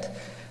help it.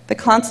 The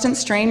constant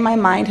strain my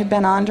mind had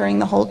been on during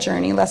the whole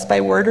journey, lest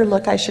by word or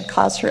look I should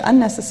cause her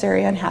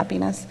unnecessary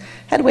unhappiness,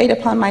 had weighed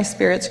upon my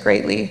spirits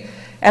greatly,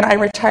 and I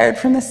retired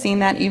from the scene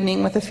that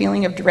evening with a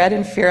feeling of dread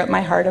and fear at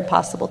my heart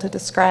impossible to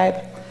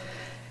describe.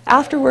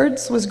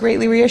 Afterwards was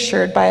greatly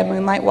reassured by a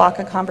moonlight walk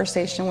and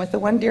conversation with the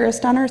one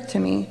dearest on earth to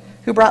me,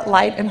 who brought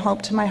light and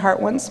hope to my heart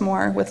once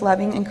more with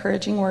loving,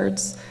 encouraging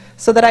words,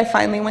 so that I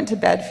finally went to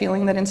bed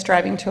feeling that in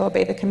striving to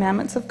obey the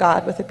commandments of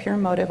God with a pure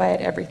motive, I had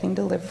everything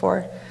to live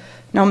for.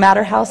 No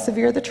matter how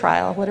severe the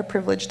trial, what a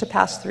privilege to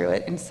pass through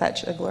it in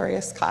such a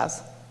glorious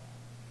cause.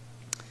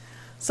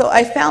 So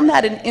I found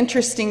that an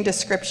interesting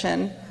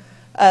description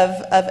of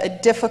a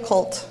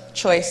difficult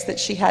choice that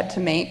she had to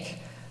make.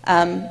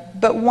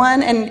 But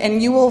one,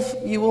 and you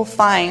will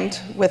find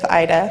with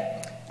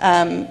Ida,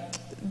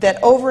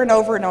 that over and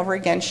over and over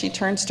again, she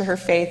turns to her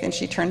faith and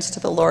she turns to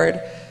the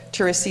Lord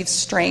to receive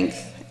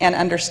strength and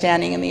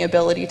understanding and the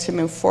ability to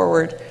move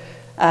forward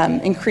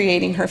in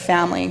creating her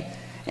family.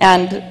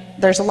 And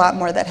there's a lot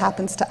more that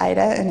happens to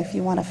Ida, and if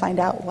you want to find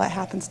out what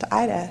happens to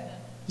Ida,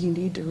 you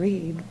need to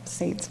read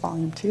Saints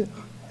Volume 2,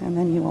 and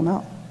then you will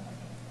know.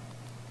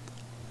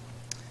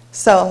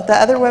 So the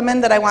other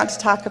woman that I want to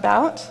talk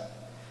about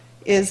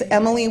is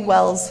Emily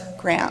Wells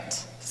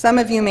Grant. Some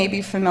of you may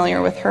be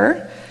familiar with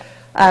her.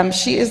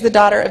 She is the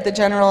daughter of the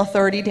General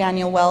Authority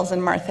Daniel Wells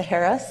and Martha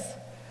Harris.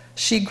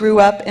 She grew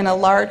up in a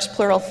large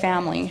plural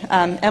family.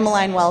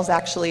 Emmeline Wells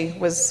actually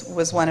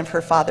was one of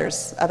her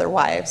father's other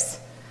wives.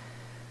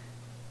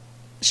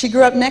 She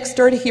grew up next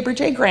door to Heber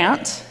J.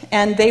 Grant,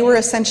 and they were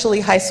essentially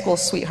high school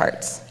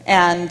sweethearts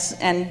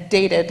and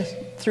dated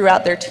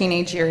throughout their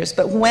teenage years.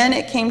 But when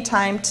it came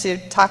time to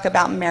talk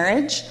about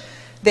marriage,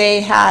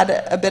 they had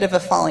a bit of a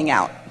falling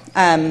out.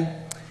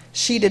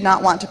 She did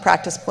not want to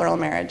practice plural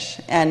marriage,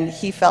 and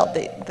he felt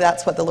that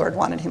that's what the Lord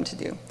wanted him to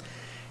do.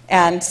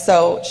 And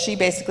so she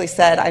basically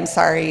said, I'm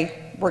sorry,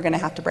 we're going to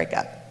have to break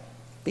up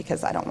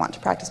because I don't want to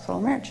practice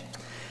plural marriage.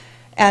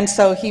 And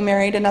so he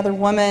married another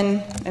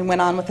woman and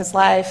went on with his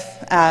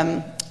life.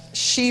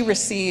 She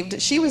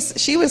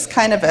was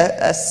kind of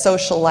a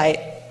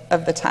socialite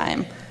of the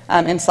time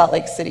in Salt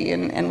Lake City,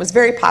 and was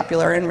very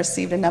popular and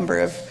received a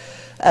number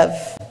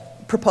of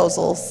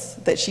proposals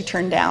that she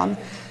turned down.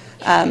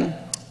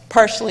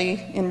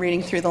 Partially in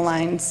reading between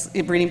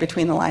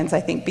the lines,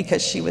 I think,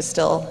 because she was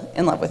still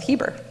in love with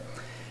Heber.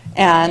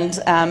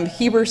 And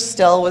Heber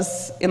still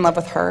was in love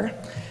with her.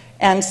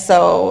 And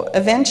so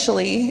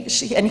eventually,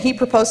 he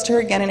proposed to her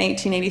again in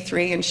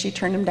 1883, and she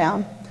turned him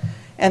down.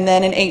 And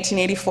then in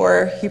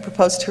 1884, he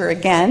proposed to her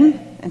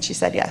again, and she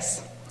said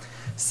yes.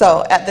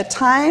 So at the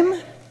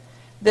time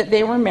that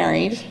they were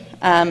married,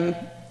 the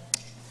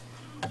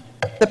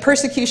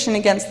persecution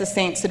against the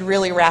saints had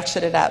really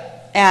ratcheted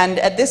up. And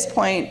at this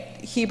point,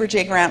 Heber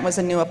J. Grant was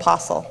a new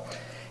apostle.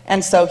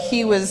 And so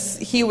he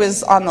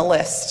was on the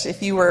list.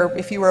 If you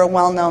were a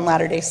well-known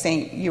Latter-day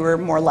Saint, you were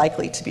more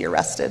likely to be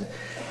arrested.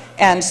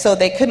 And so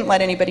they couldn't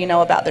let anybody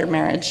know about their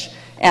marriage.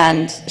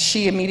 And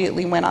she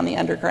immediately went on the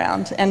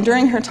underground. And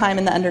during her time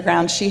in the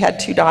underground, she had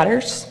 2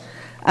 daughters.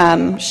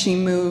 She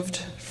moved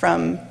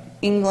from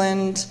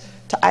England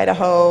to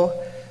Idaho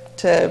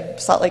to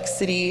Salt Lake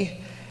City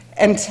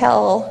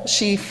until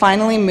she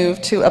finally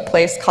moved to a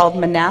place called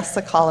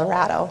Manassas,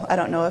 Colorado. I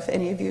don't know if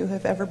any of you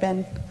have ever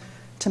been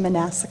to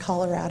Manassas,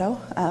 Colorado,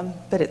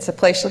 but it's a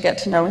place you'll get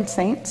to know in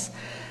Saints.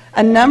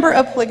 A number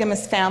of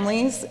polygamous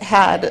families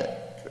had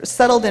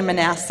settled in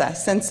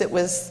Manassas since it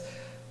was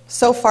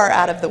so far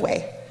out of the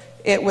way.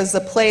 It was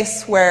a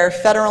place where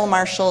federal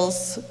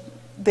marshals,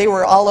 they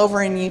were all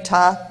over in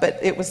Utah, but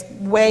it was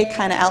way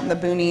kind of out in the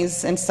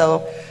boonies, and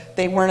so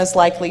they weren't as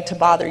likely to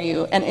bother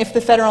you. And if the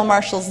federal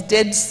marshals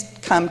did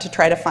come to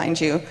try to find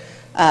you,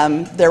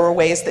 there were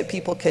ways that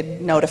people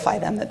could notify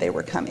them that they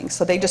were coming.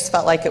 So they just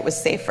felt like it was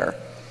safer.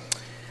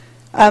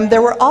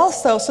 There were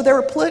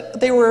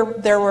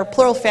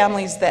plural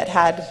families that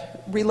had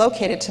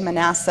relocated to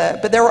Manassas,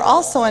 but there were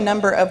also a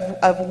number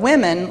of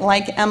women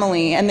like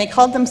Emily, and they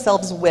called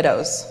themselves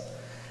widows,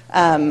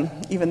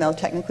 even though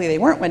technically they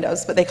weren't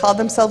widows, but they called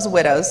themselves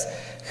widows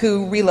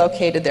who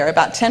relocated there.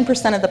 About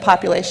 10% of the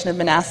population of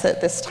Manassas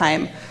at this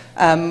time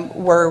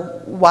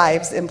were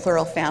wives in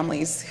plural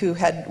families who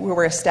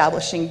were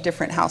establishing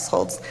different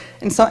households.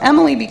 And so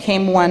Emily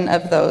became one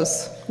of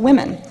those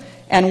women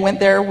and went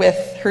there with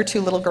her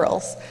 2 little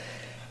girls.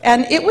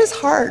 And it was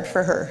hard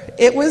for her.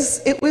 It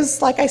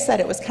was like I said,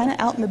 it was kind of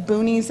out in the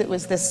boonies. It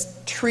was this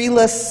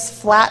treeless,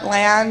 flat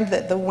land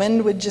that the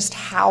wind would just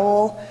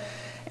howl.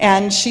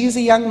 And she's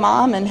a young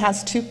mom and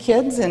has 2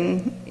 kids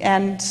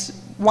and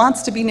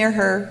wants to be near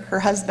her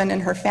husband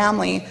and her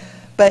family,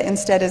 but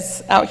instead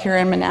is out here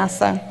in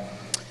Manassas.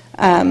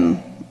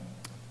 And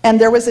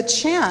there was a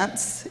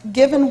chance,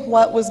 given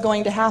what was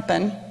going to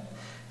happen.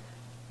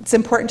 It's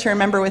important to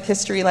remember with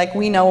history, like,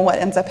 we know what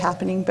ends up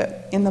happening,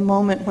 but in the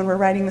moment when we're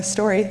writing the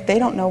story, they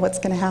don't know what's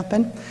going to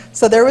happen.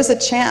 So there was a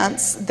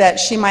chance that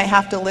she might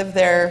have to live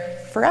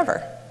there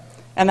forever.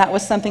 And that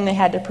was something they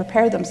had to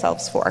prepare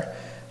themselves for,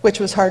 which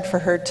was hard for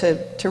her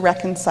to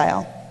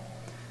reconcile.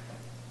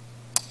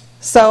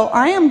 So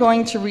I am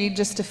going to read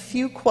just a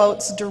few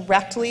quotes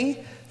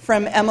directly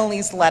from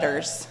Emily's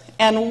letters.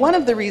 And one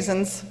of the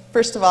reasons,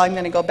 first of all, I'm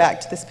going to go back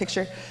to this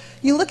picture.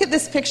 You look at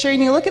this picture, and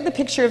you look at the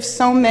picture of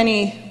so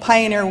many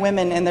pioneer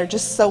women, and they're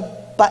just so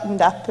buttoned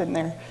up, and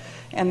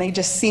they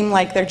just seem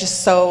like they're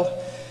just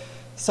so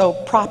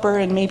proper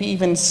and maybe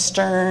even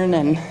stern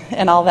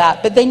and all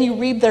that. But then you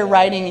read their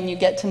writing, and you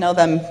get to know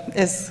them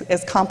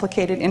as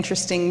complicated,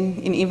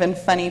 interesting, and even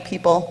funny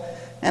people.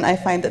 And I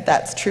find that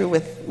that's true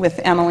with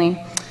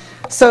Emily.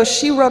 So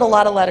she wrote a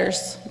lot of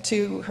letters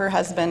to her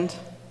husband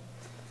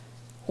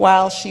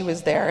while she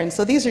was there. And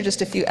so these are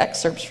just a few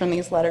excerpts from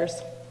these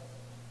letters.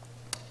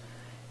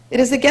 It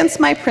is against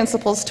my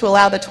principles to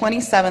allow the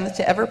 27th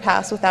to ever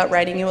pass without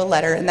writing you a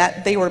letter, and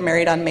that they were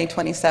married on May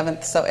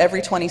 27th, so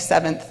every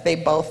 27th they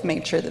both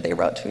made sure that they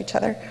wrote to each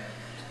other.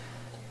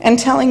 And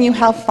telling you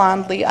how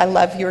fondly I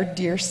love your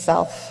dear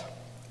self.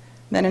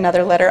 Then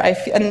another letter,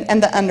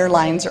 and the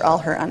underlines are all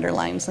her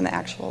underlines in the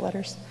actual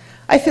letters.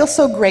 I feel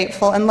so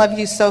grateful and love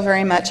you so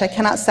very much. I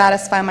cannot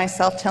satisfy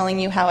myself telling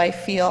you how I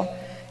feel.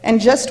 and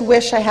just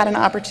wish I had an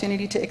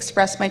opportunity to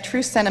express my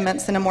true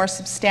sentiments in a more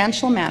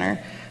substantial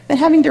manner than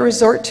having to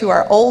resort to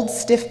our old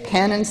stiff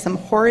pen and some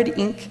horrid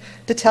ink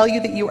to tell you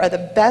that you are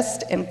the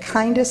best and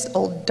kindest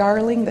old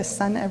darling the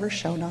sun ever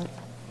shone on.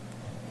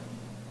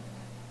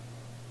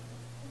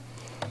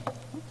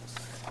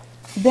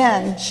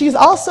 Then, she's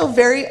also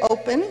very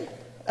open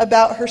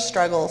about her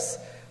struggles,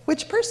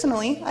 which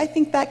personally, I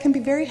think that can be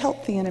very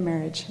healthy in a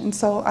marriage. And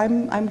so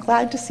I'm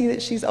glad to see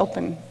that she's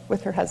open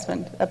with her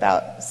husband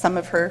about some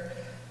of her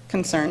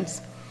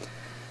concerns.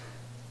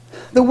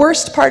 The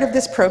worst part of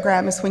this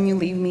program is when you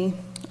leave me.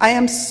 I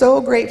am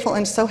so grateful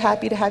and so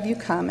happy to have you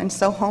come, and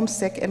so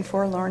homesick and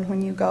forlorn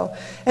when you go.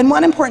 And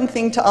one important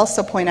thing to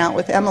also point out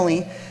with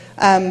Emily,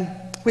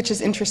 which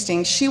is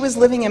interesting, she was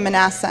living in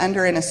Manasseh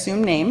under an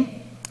assumed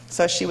name,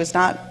 so she was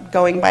not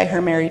going by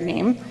her married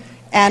name.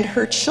 And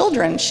her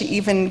children, she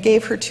even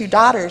gave her 2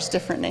 daughters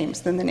different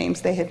names than the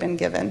names they had been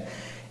given.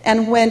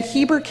 And when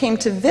Heber came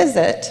to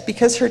visit,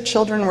 because her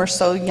children were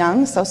so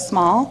young, so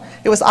small,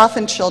 it was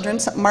often children.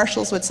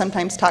 Marshals would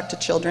sometimes talk to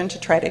children to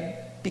try to,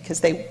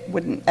 because they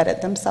wouldn't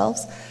edit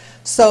themselves.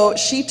 So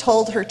she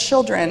told her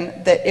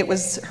children that it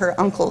was her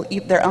uncle,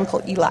 their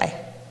Uncle Eli.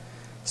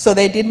 So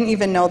they didn't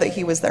even know that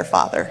he was their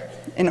father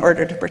in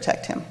order to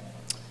protect him.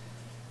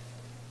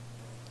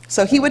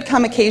 So he would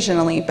come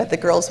occasionally, but the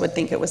girls would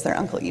think it was their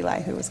Uncle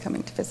Eli who was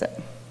coming to visit.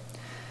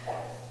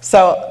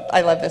 So I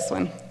love this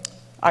one.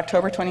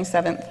 October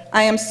 27th.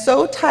 I am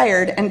so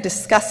tired and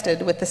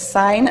disgusted with the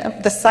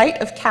sight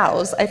of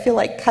cows, I feel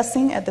like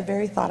cussing at the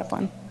very thought of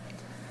one.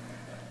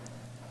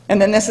 And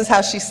then this is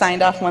how she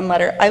signed off one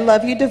letter. I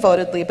love you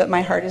devotedly, but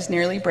my heart is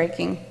nearly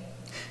breaking.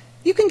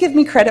 You can give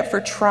me credit for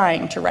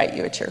trying to write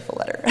you a cheerful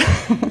letter.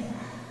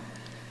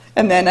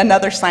 And then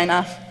another sign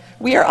off.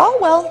 We are all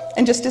well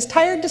and just as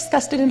tired,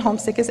 disgusted, and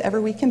homesick as ever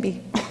we can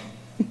be.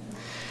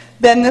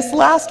 Then this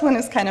last one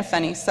is kind of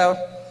funny. So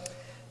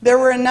there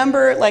were a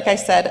number, like I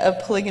said,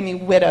 of polygamy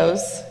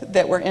widows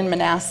that were in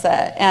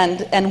Manasseh,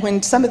 and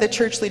when some of the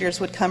church leaders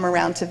would come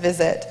around to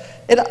visit,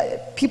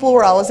 people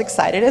were always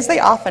excited, as they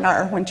often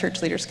are when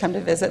church leaders come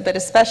to visit, but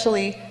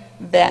especially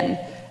then.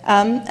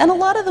 And a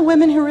lot of the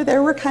women who were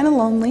there were kind of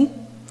lonely.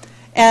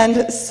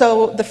 And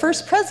so the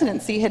first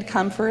presidency had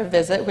come for a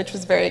visit, which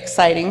was very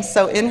exciting.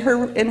 So in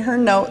her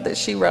note that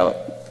she wrote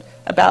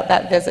about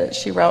that visit,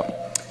 she wrote,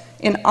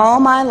 in all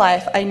my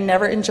life, I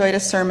never enjoyed a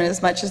sermon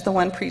as much as the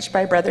one preached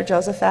by Brother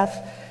Joseph F.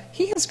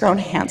 He has grown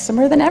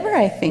handsomer than ever,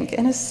 I think,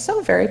 and is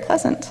so very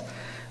pleasant.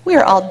 We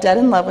are all dead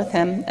in love with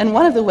him, and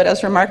one of the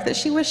widows remarked that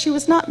she wished she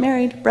was not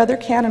married. Brother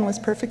Cannon was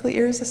perfectly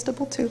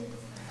irresistible, too.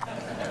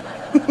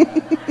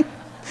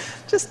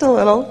 Just a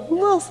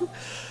little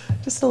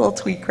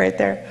tweak right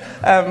there.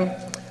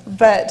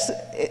 But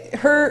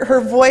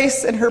her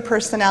voice and her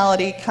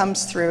personality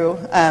comes through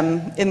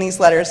in these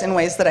letters in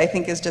ways that I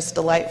think is just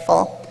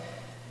delightful.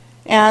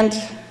 And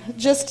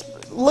just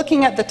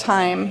looking at the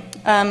time,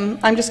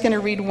 I'm just going to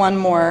read one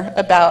more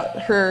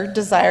about her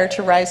desire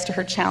to rise to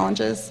her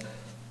challenges.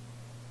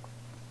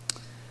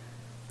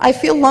 I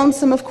feel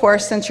lonesome, of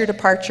course, since your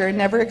departure, and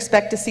never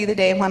expect to see the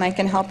day when I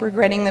can help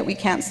regretting that we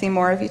can't see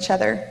more of each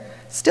other.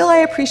 Still, I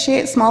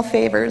appreciate small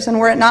favors, and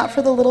were it not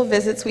for the little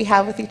visits we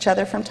have with each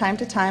other from time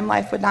to time,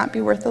 life would not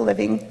be worth the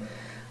living.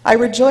 I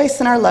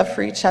rejoice in our love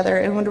for each other,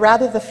 and would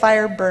rather the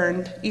fire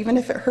burned, even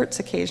if it hurts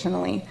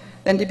occasionally,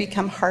 than to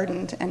become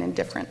hardened and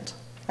indifferent.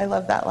 I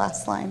love that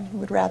last line.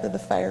 Would rather the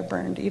fire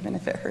burned, even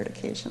if it hurt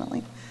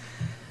occasionally.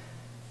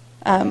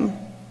 And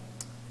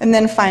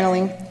then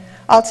finally,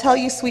 I'll tell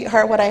you,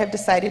 sweetheart, what I have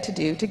decided to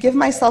do, to give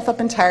myself up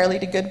entirely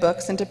to good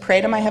books and to pray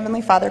to my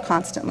Heavenly Father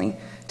constantly,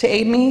 to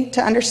aid me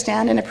to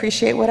understand and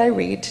appreciate what I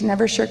read, to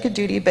never shirk a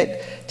duty,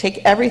 but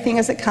take everything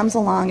as it comes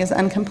along as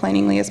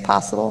uncomplainingly as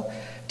possible,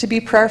 to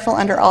be prayerful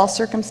under all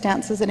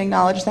circumstances and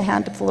acknowledge the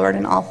hand of the Lord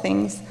in all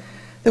things.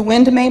 The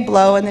wind may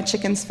blow and the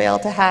chickens fail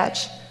to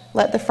hatch.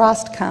 Let the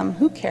frost come.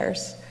 Who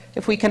cares?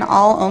 If we can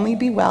all only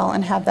be well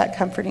and have that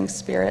comforting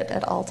spirit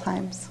at all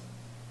times.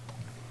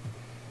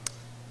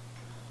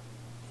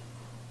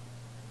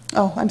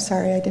 Oh, I'm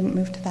sorry, I didn't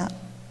move to that.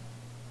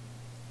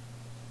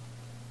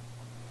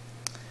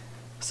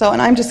 So,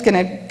 and I'm just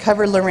going to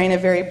cover Lorena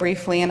very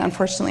briefly, and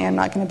unfortunately I'm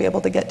not going to be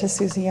able to get to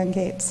Susie Young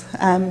Gates.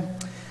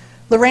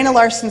 Lorena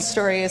Larson's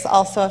story is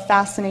also a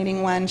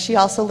fascinating one. She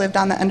also lived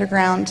on the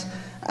underground.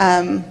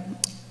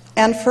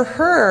 And for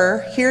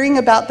her, hearing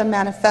about the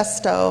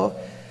manifesto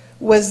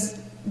was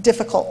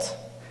difficult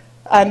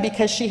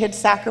because she had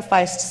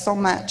sacrificed so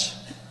much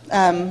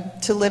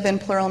to live in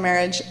plural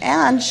marriage,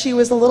 and she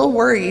was a little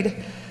worried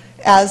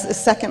as a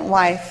second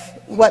wife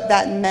what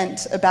that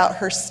meant about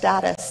her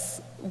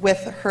status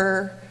with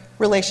her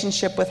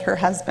relationship with her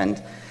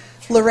husband.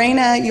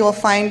 Lorena, you'll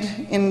find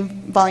in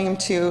Volume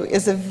 2,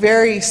 is a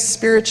very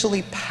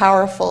spiritually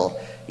powerful,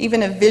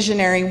 even a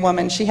visionary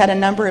woman. She had a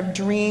number of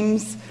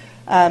dreams.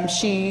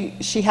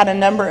 She had a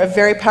number of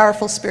very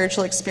powerful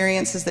spiritual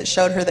experiences that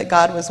showed her that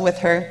God was with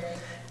her.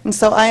 And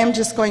so I am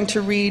just going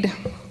to read,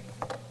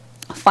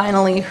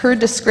 finally, her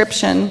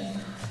description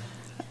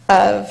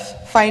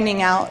of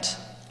finding out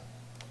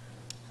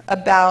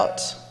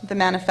about the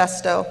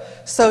manifesto.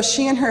 So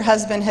she and her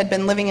husband had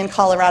been living in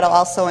Colorado,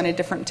 also in a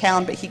different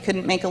town, but he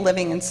couldn't make a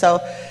living, and so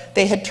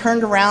they had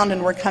turned around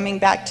and were coming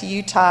back to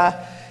Utah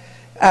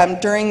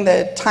during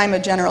the time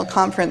of General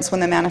Conference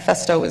when the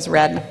manifesto was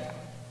read.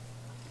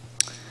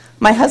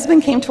 My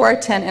husband came to our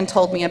tent and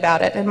told me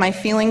about it, and my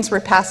feelings were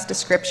past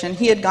description.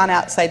 He had gone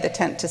outside the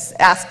tent to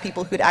ask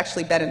people who'd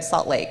actually been in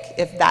Salt Lake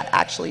if that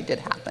actually did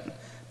happen,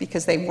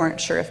 because they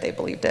weren't sure if they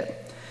believed it.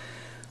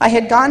 I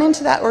had gone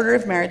into that order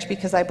of marriage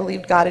because I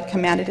believed God had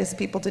commanded his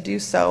people to do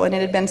so, and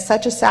it had been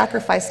such a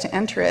sacrifice to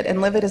enter it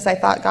and live it as I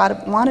thought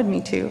God wanted me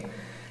to.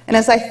 And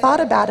as I thought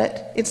about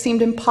it, it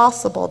seemed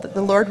impossible that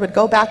the Lord would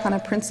go back on a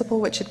principle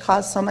which had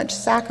caused so much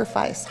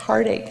sacrifice,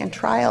 heartache, and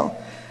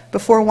trial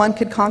before one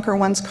could conquer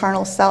one's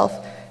carnal self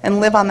and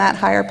live on that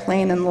higher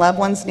plane and love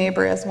one's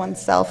neighbor as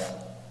oneself.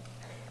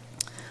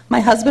 My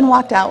husband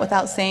walked out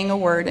without saying a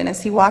word, and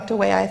as he walked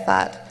away, I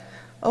thought,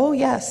 oh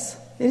yes,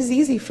 it is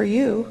easy for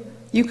you.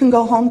 You can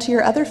go home to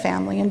your other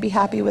family and be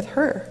happy with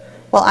her,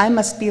 while I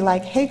must be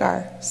like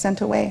Hagar, sent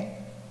away.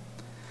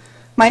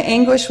 My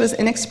anguish was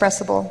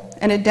inexpressible,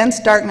 and a dense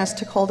darkness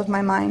took hold of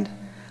my mind.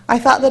 I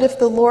thought that if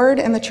the Lord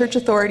and the church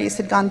authorities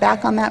had gone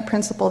back on that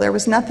principle, there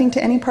was nothing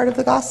to any part of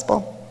the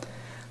gospel.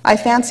 I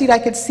fancied I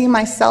could see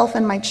myself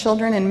and my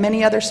children and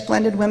many other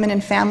splendid women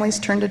and families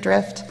turned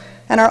adrift,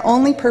 and our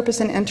only purpose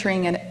in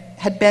entering it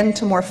had been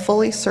to more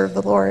fully serve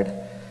the Lord.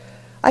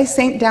 I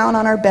sank down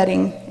on our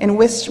bedding and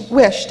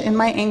wished in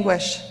my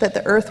anguish that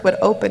the earth would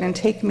open and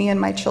take me and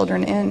my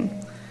children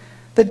in.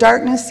 The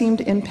darkness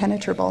seemed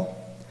impenetrable.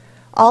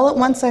 All at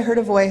once I heard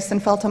a voice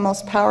and felt a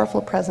most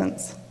powerful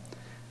presence.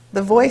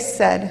 The voice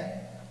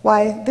said,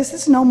 "Why, this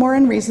is no more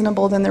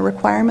unreasonable than the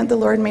requirement the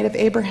Lord made of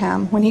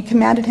Abraham when he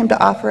commanded him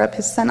to offer up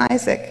his son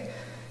Isaac.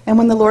 And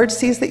when the Lord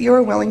sees that you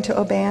are willing to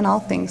obey in all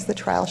things, the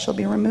trial shall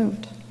be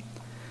removed."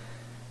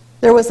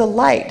 There was a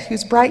light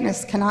whose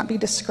brightness cannot be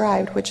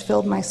described, which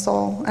filled my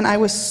soul, and I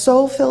was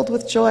so filled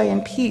with joy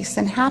and peace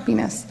and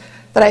happiness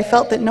that I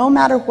felt that no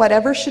matter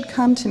whatever should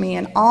come to me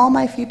in all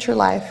my future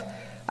life,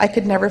 I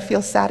could never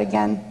feel sad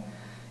again.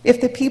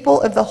 If the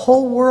people of the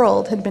whole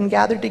world had been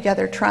gathered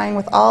together trying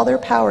with all their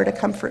power to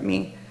comfort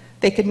me,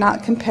 they could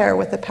not compare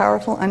with the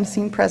powerful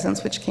unseen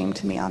presence which came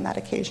to me on that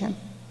occasion.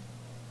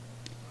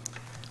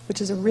 Which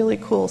is a really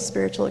cool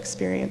spiritual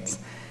experience,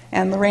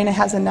 and Lorena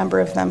has a number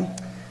of them.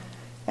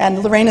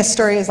 And Lorena's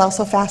story is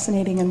also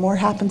fascinating, and more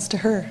happens to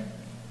her.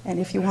 And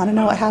if you want to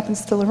know what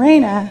happens to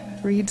Lorena,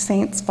 read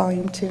Saints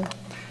Volume 2.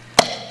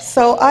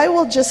 So I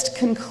will just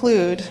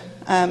conclude.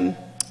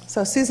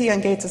 So Susie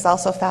Young Gates is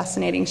also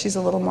fascinating. She's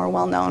a little more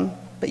well-known,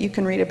 but you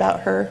can read about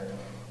her.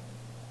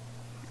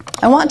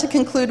 I want to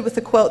conclude with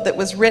a quote that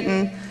was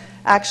written,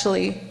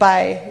 actually,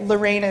 by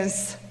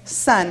Lorena's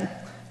son,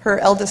 her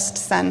eldest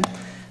son,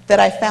 that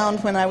I found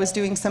when I was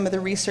doing some of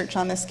the research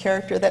on this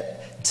character,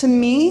 that to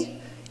me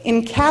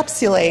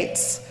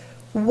encapsulates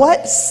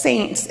what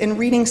Saints and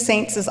reading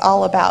Saints is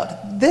all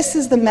about. This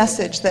is the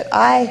message that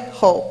I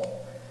hope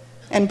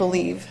and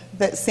believe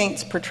that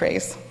Saints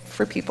portrays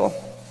for people.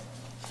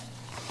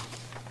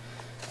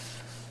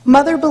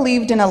 Mother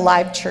believed in a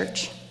live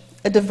church,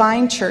 a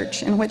divine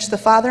church in which the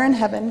Father in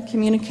heaven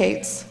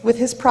communicates with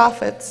his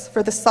prophets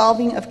for the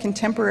solving of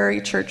contemporary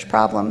church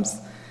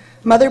problems.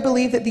 Mother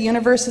believed that the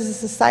universe is a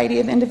society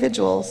of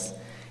individuals.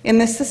 In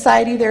this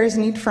society, there is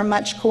need for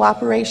much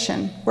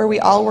cooperation, where we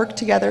all work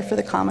together for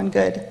the common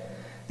good.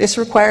 This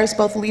requires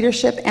both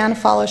leadership and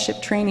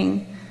fellowship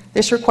training.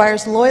 This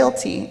requires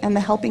loyalty and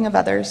the helping of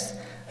others.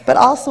 But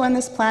also in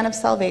this plan of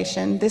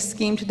salvation, this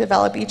scheme to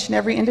develop each and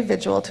every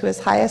individual to his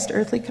highest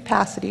earthly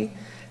capacity,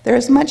 there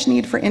is much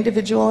need for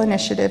individual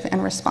initiative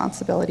and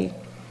responsibility.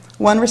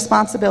 One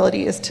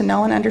responsibility is to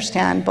know and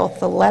understand both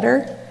the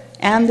letter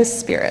and the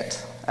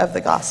spirit of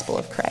the gospel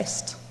of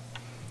Christ.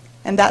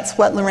 And that's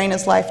what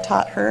Lorena's life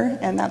taught her,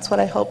 and that's what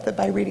I hope that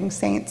by reading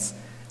Saints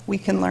we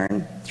can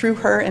learn through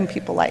her and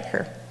people like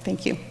her.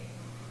 Thank you.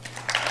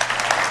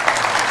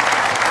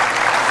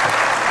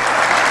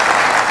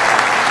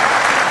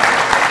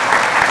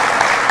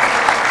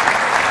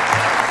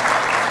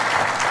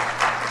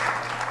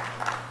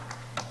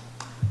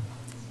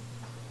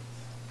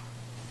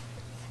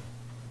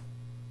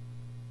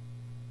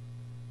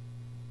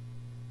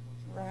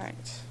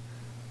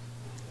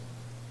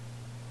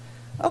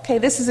 Okay,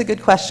 this is a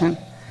good question.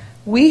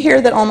 We hear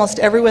that almost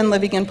everyone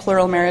living in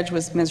plural marriage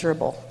was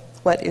miserable.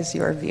 What is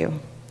your view?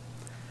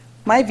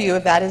 My view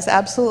of that is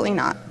absolutely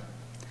not.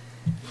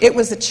 It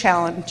was a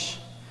challenge.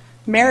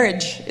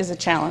 Marriage is a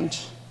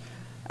challenge.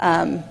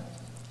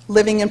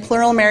 Living in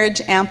plural marriage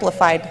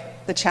amplified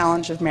the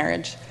challenge of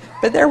marriage.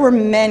 But there were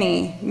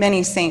many,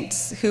 many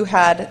saints who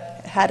had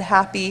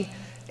happy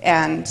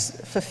and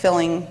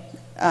fulfilling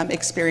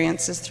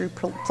experiences through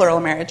plural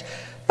marriage.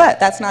 But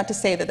that's not to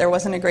say that there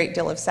wasn't a great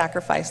deal of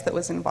sacrifice that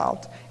was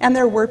involved. And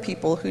there were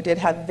people who did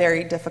have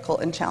very difficult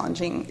and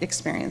challenging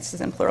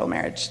experiences in plural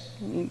marriage.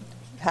 You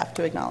have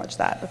to acknowledge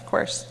that, of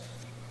course.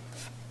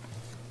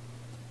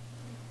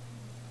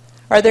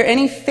 Are there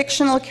any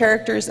fictional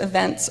characters,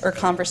 events, or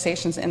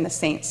conversations in the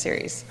Saints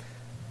series?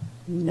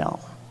 No.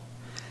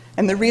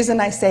 And the reason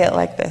I say it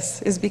like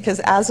this is because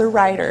as a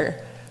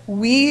writer,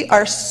 we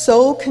are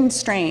so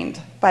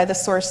constrained by the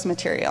source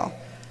material.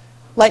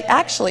 Like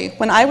actually,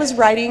 when I was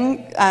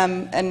writing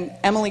an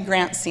Emily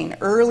Grant scene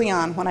early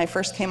on when I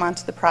first came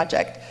onto the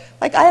project,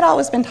 like I had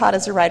always been taught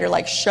as a writer,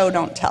 like show,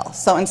 don't tell.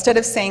 So instead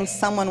of saying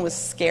someone was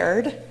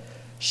scared,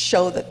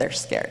 show that they're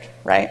scared,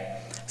 right?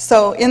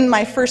 So in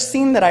my first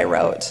scene that I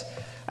wrote,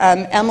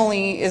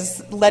 Emily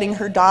is letting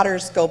her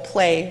daughters go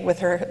play with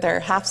their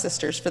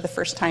half-sisters for the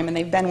first time, and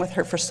they've been with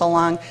her for so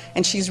long,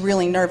 and she's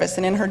really nervous.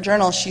 And in her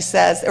journal she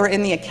says, or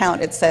in the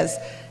account it says,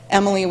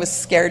 Emily was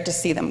scared to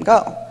see them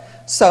go.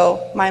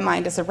 So my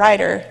mind as a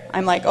writer,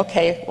 I'm like,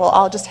 okay, well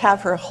I'll just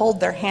have her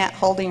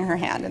holding her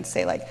hand and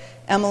say like,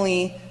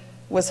 Emily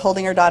was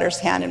holding her daughter's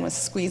hand and was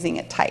squeezing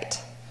it tight.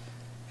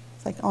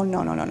 It's like, oh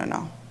no, no, no, no,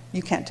 no,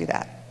 you can't do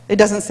that. It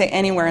doesn't say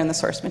anywhere in the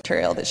source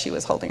material that she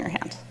was holding her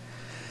hand.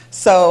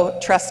 So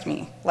trust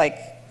me, like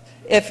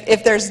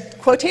if there's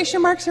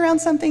quotation marks around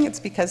something, it's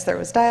because there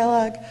was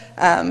dialogue.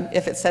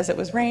 If it says it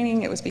was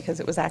raining, it was because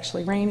it was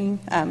actually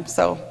raining.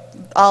 So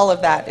all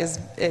of that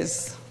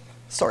is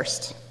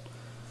sourced.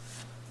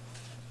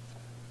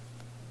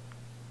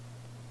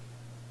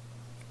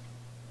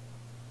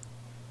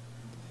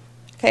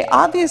 Okay,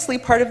 obviously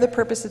part of the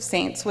purpose of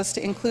Saints was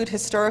to include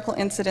historical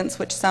incidents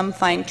which some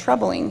find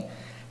troubling.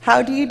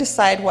 How do you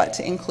decide what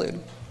to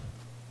include?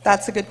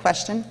 That's a good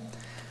question.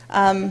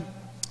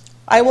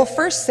 I will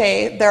first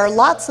say there are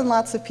lots and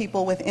lots of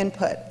people with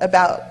input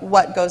about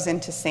what goes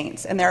into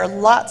Saints, and there are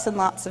lots and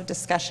lots of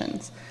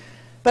discussions.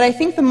 But I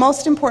think the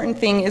most important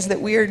thing is that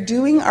we are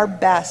doing our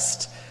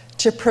best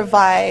to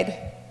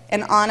provide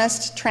an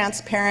honest,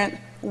 transparent,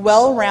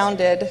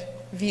 well-rounded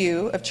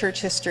view of church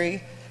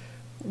history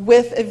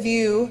with a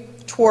view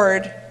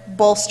toward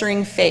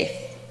bolstering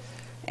faith,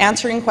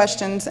 answering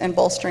questions and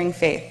bolstering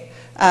faith.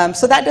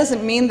 So that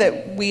doesn't mean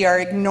that we are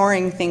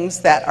ignoring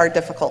things that are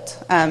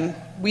difficult.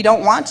 We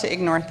don't want to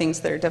ignore things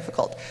that are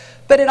difficult.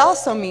 But it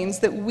also means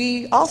that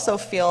we also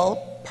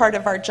feel part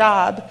of our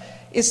job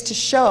is to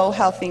show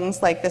how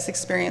things like this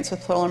experience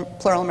with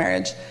plural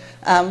marriage,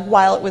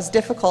 while it was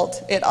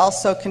difficult, it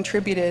also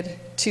contributed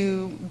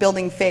to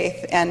building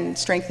faith and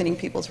strengthening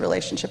people's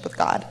relationship with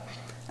God.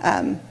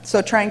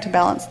 So trying to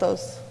balance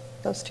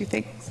those two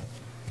things.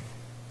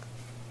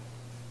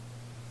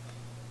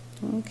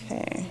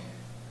 Okay.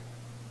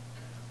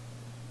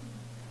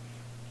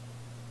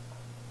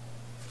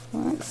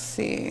 Let's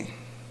see.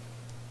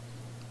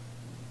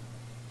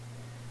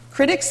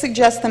 Critics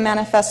suggest the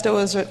manifesto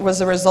was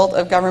a result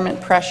of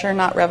government pressure,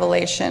 not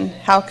revelation.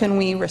 How can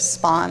we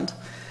respond?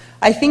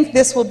 I think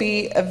this will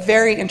be a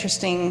very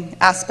interesting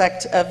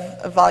aspect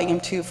of Volume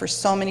 2 for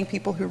so many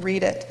people who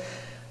read it.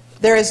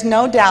 There is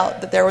no doubt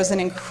that there was an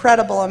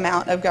incredible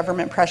amount of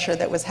government pressure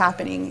that was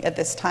happening at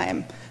this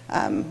time.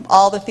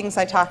 All the things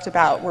I talked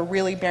about were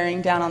really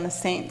bearing down on the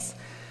Saints.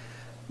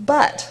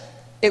 But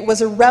it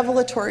was a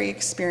revelatory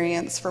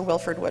experience for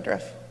Wilford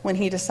Woodruff when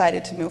he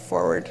decided to move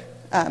forward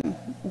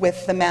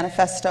with the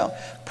manifesto.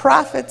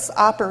 Prophets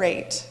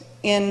operate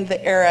in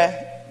the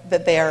era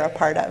that they are a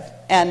part of.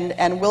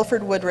 And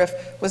Wilford Woodruff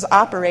was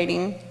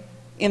operating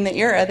in the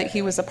era that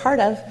he was a part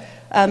of,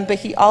 but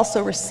he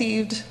also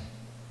received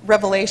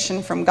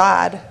revelation from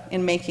God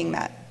in making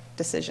that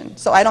decision.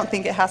 So I don't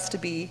think it has to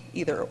be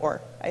either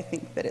or. I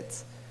think that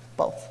it's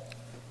both.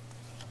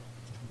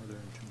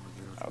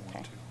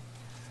 Okay.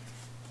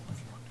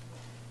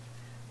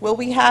 Will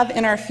we have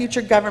in our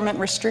future government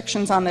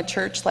restrictions on the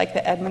church like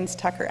the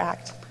Edmunds-Tucker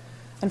Act?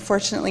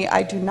 Unfortunately,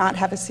 I do not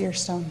have a seer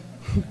stone.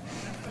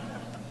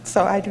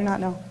 So I do not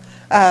know.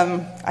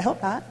 I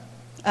hope not.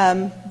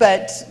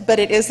 But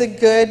it is a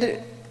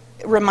good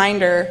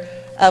reminder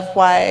of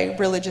why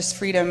religious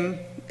freedom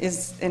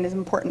is an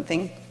important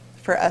thing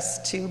for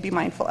us to be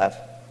mindful of.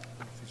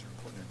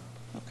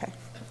 Okay.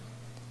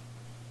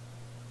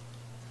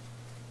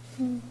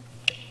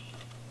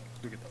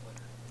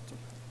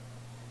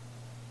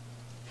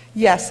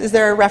 Yes. Is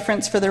there a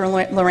reference for the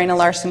Lorena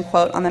Larson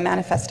quote on the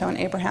Manifesto and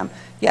Abraham?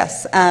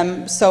 Yes.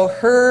 So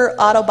her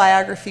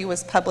autobiography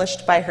was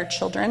published by her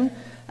children.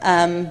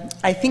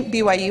 I think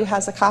BYU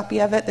has a copy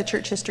of it. The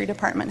Church History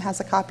Department has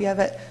a copy of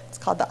it. It's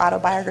called The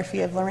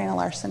Autobiography of Lorena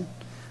Larson.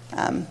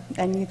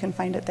 And you can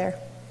find it there.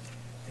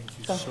 Thank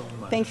you so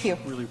much. Thank you.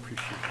 Really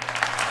appreciate it.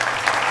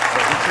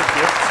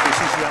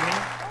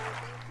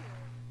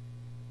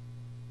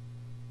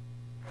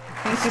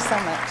 Thank you so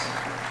much.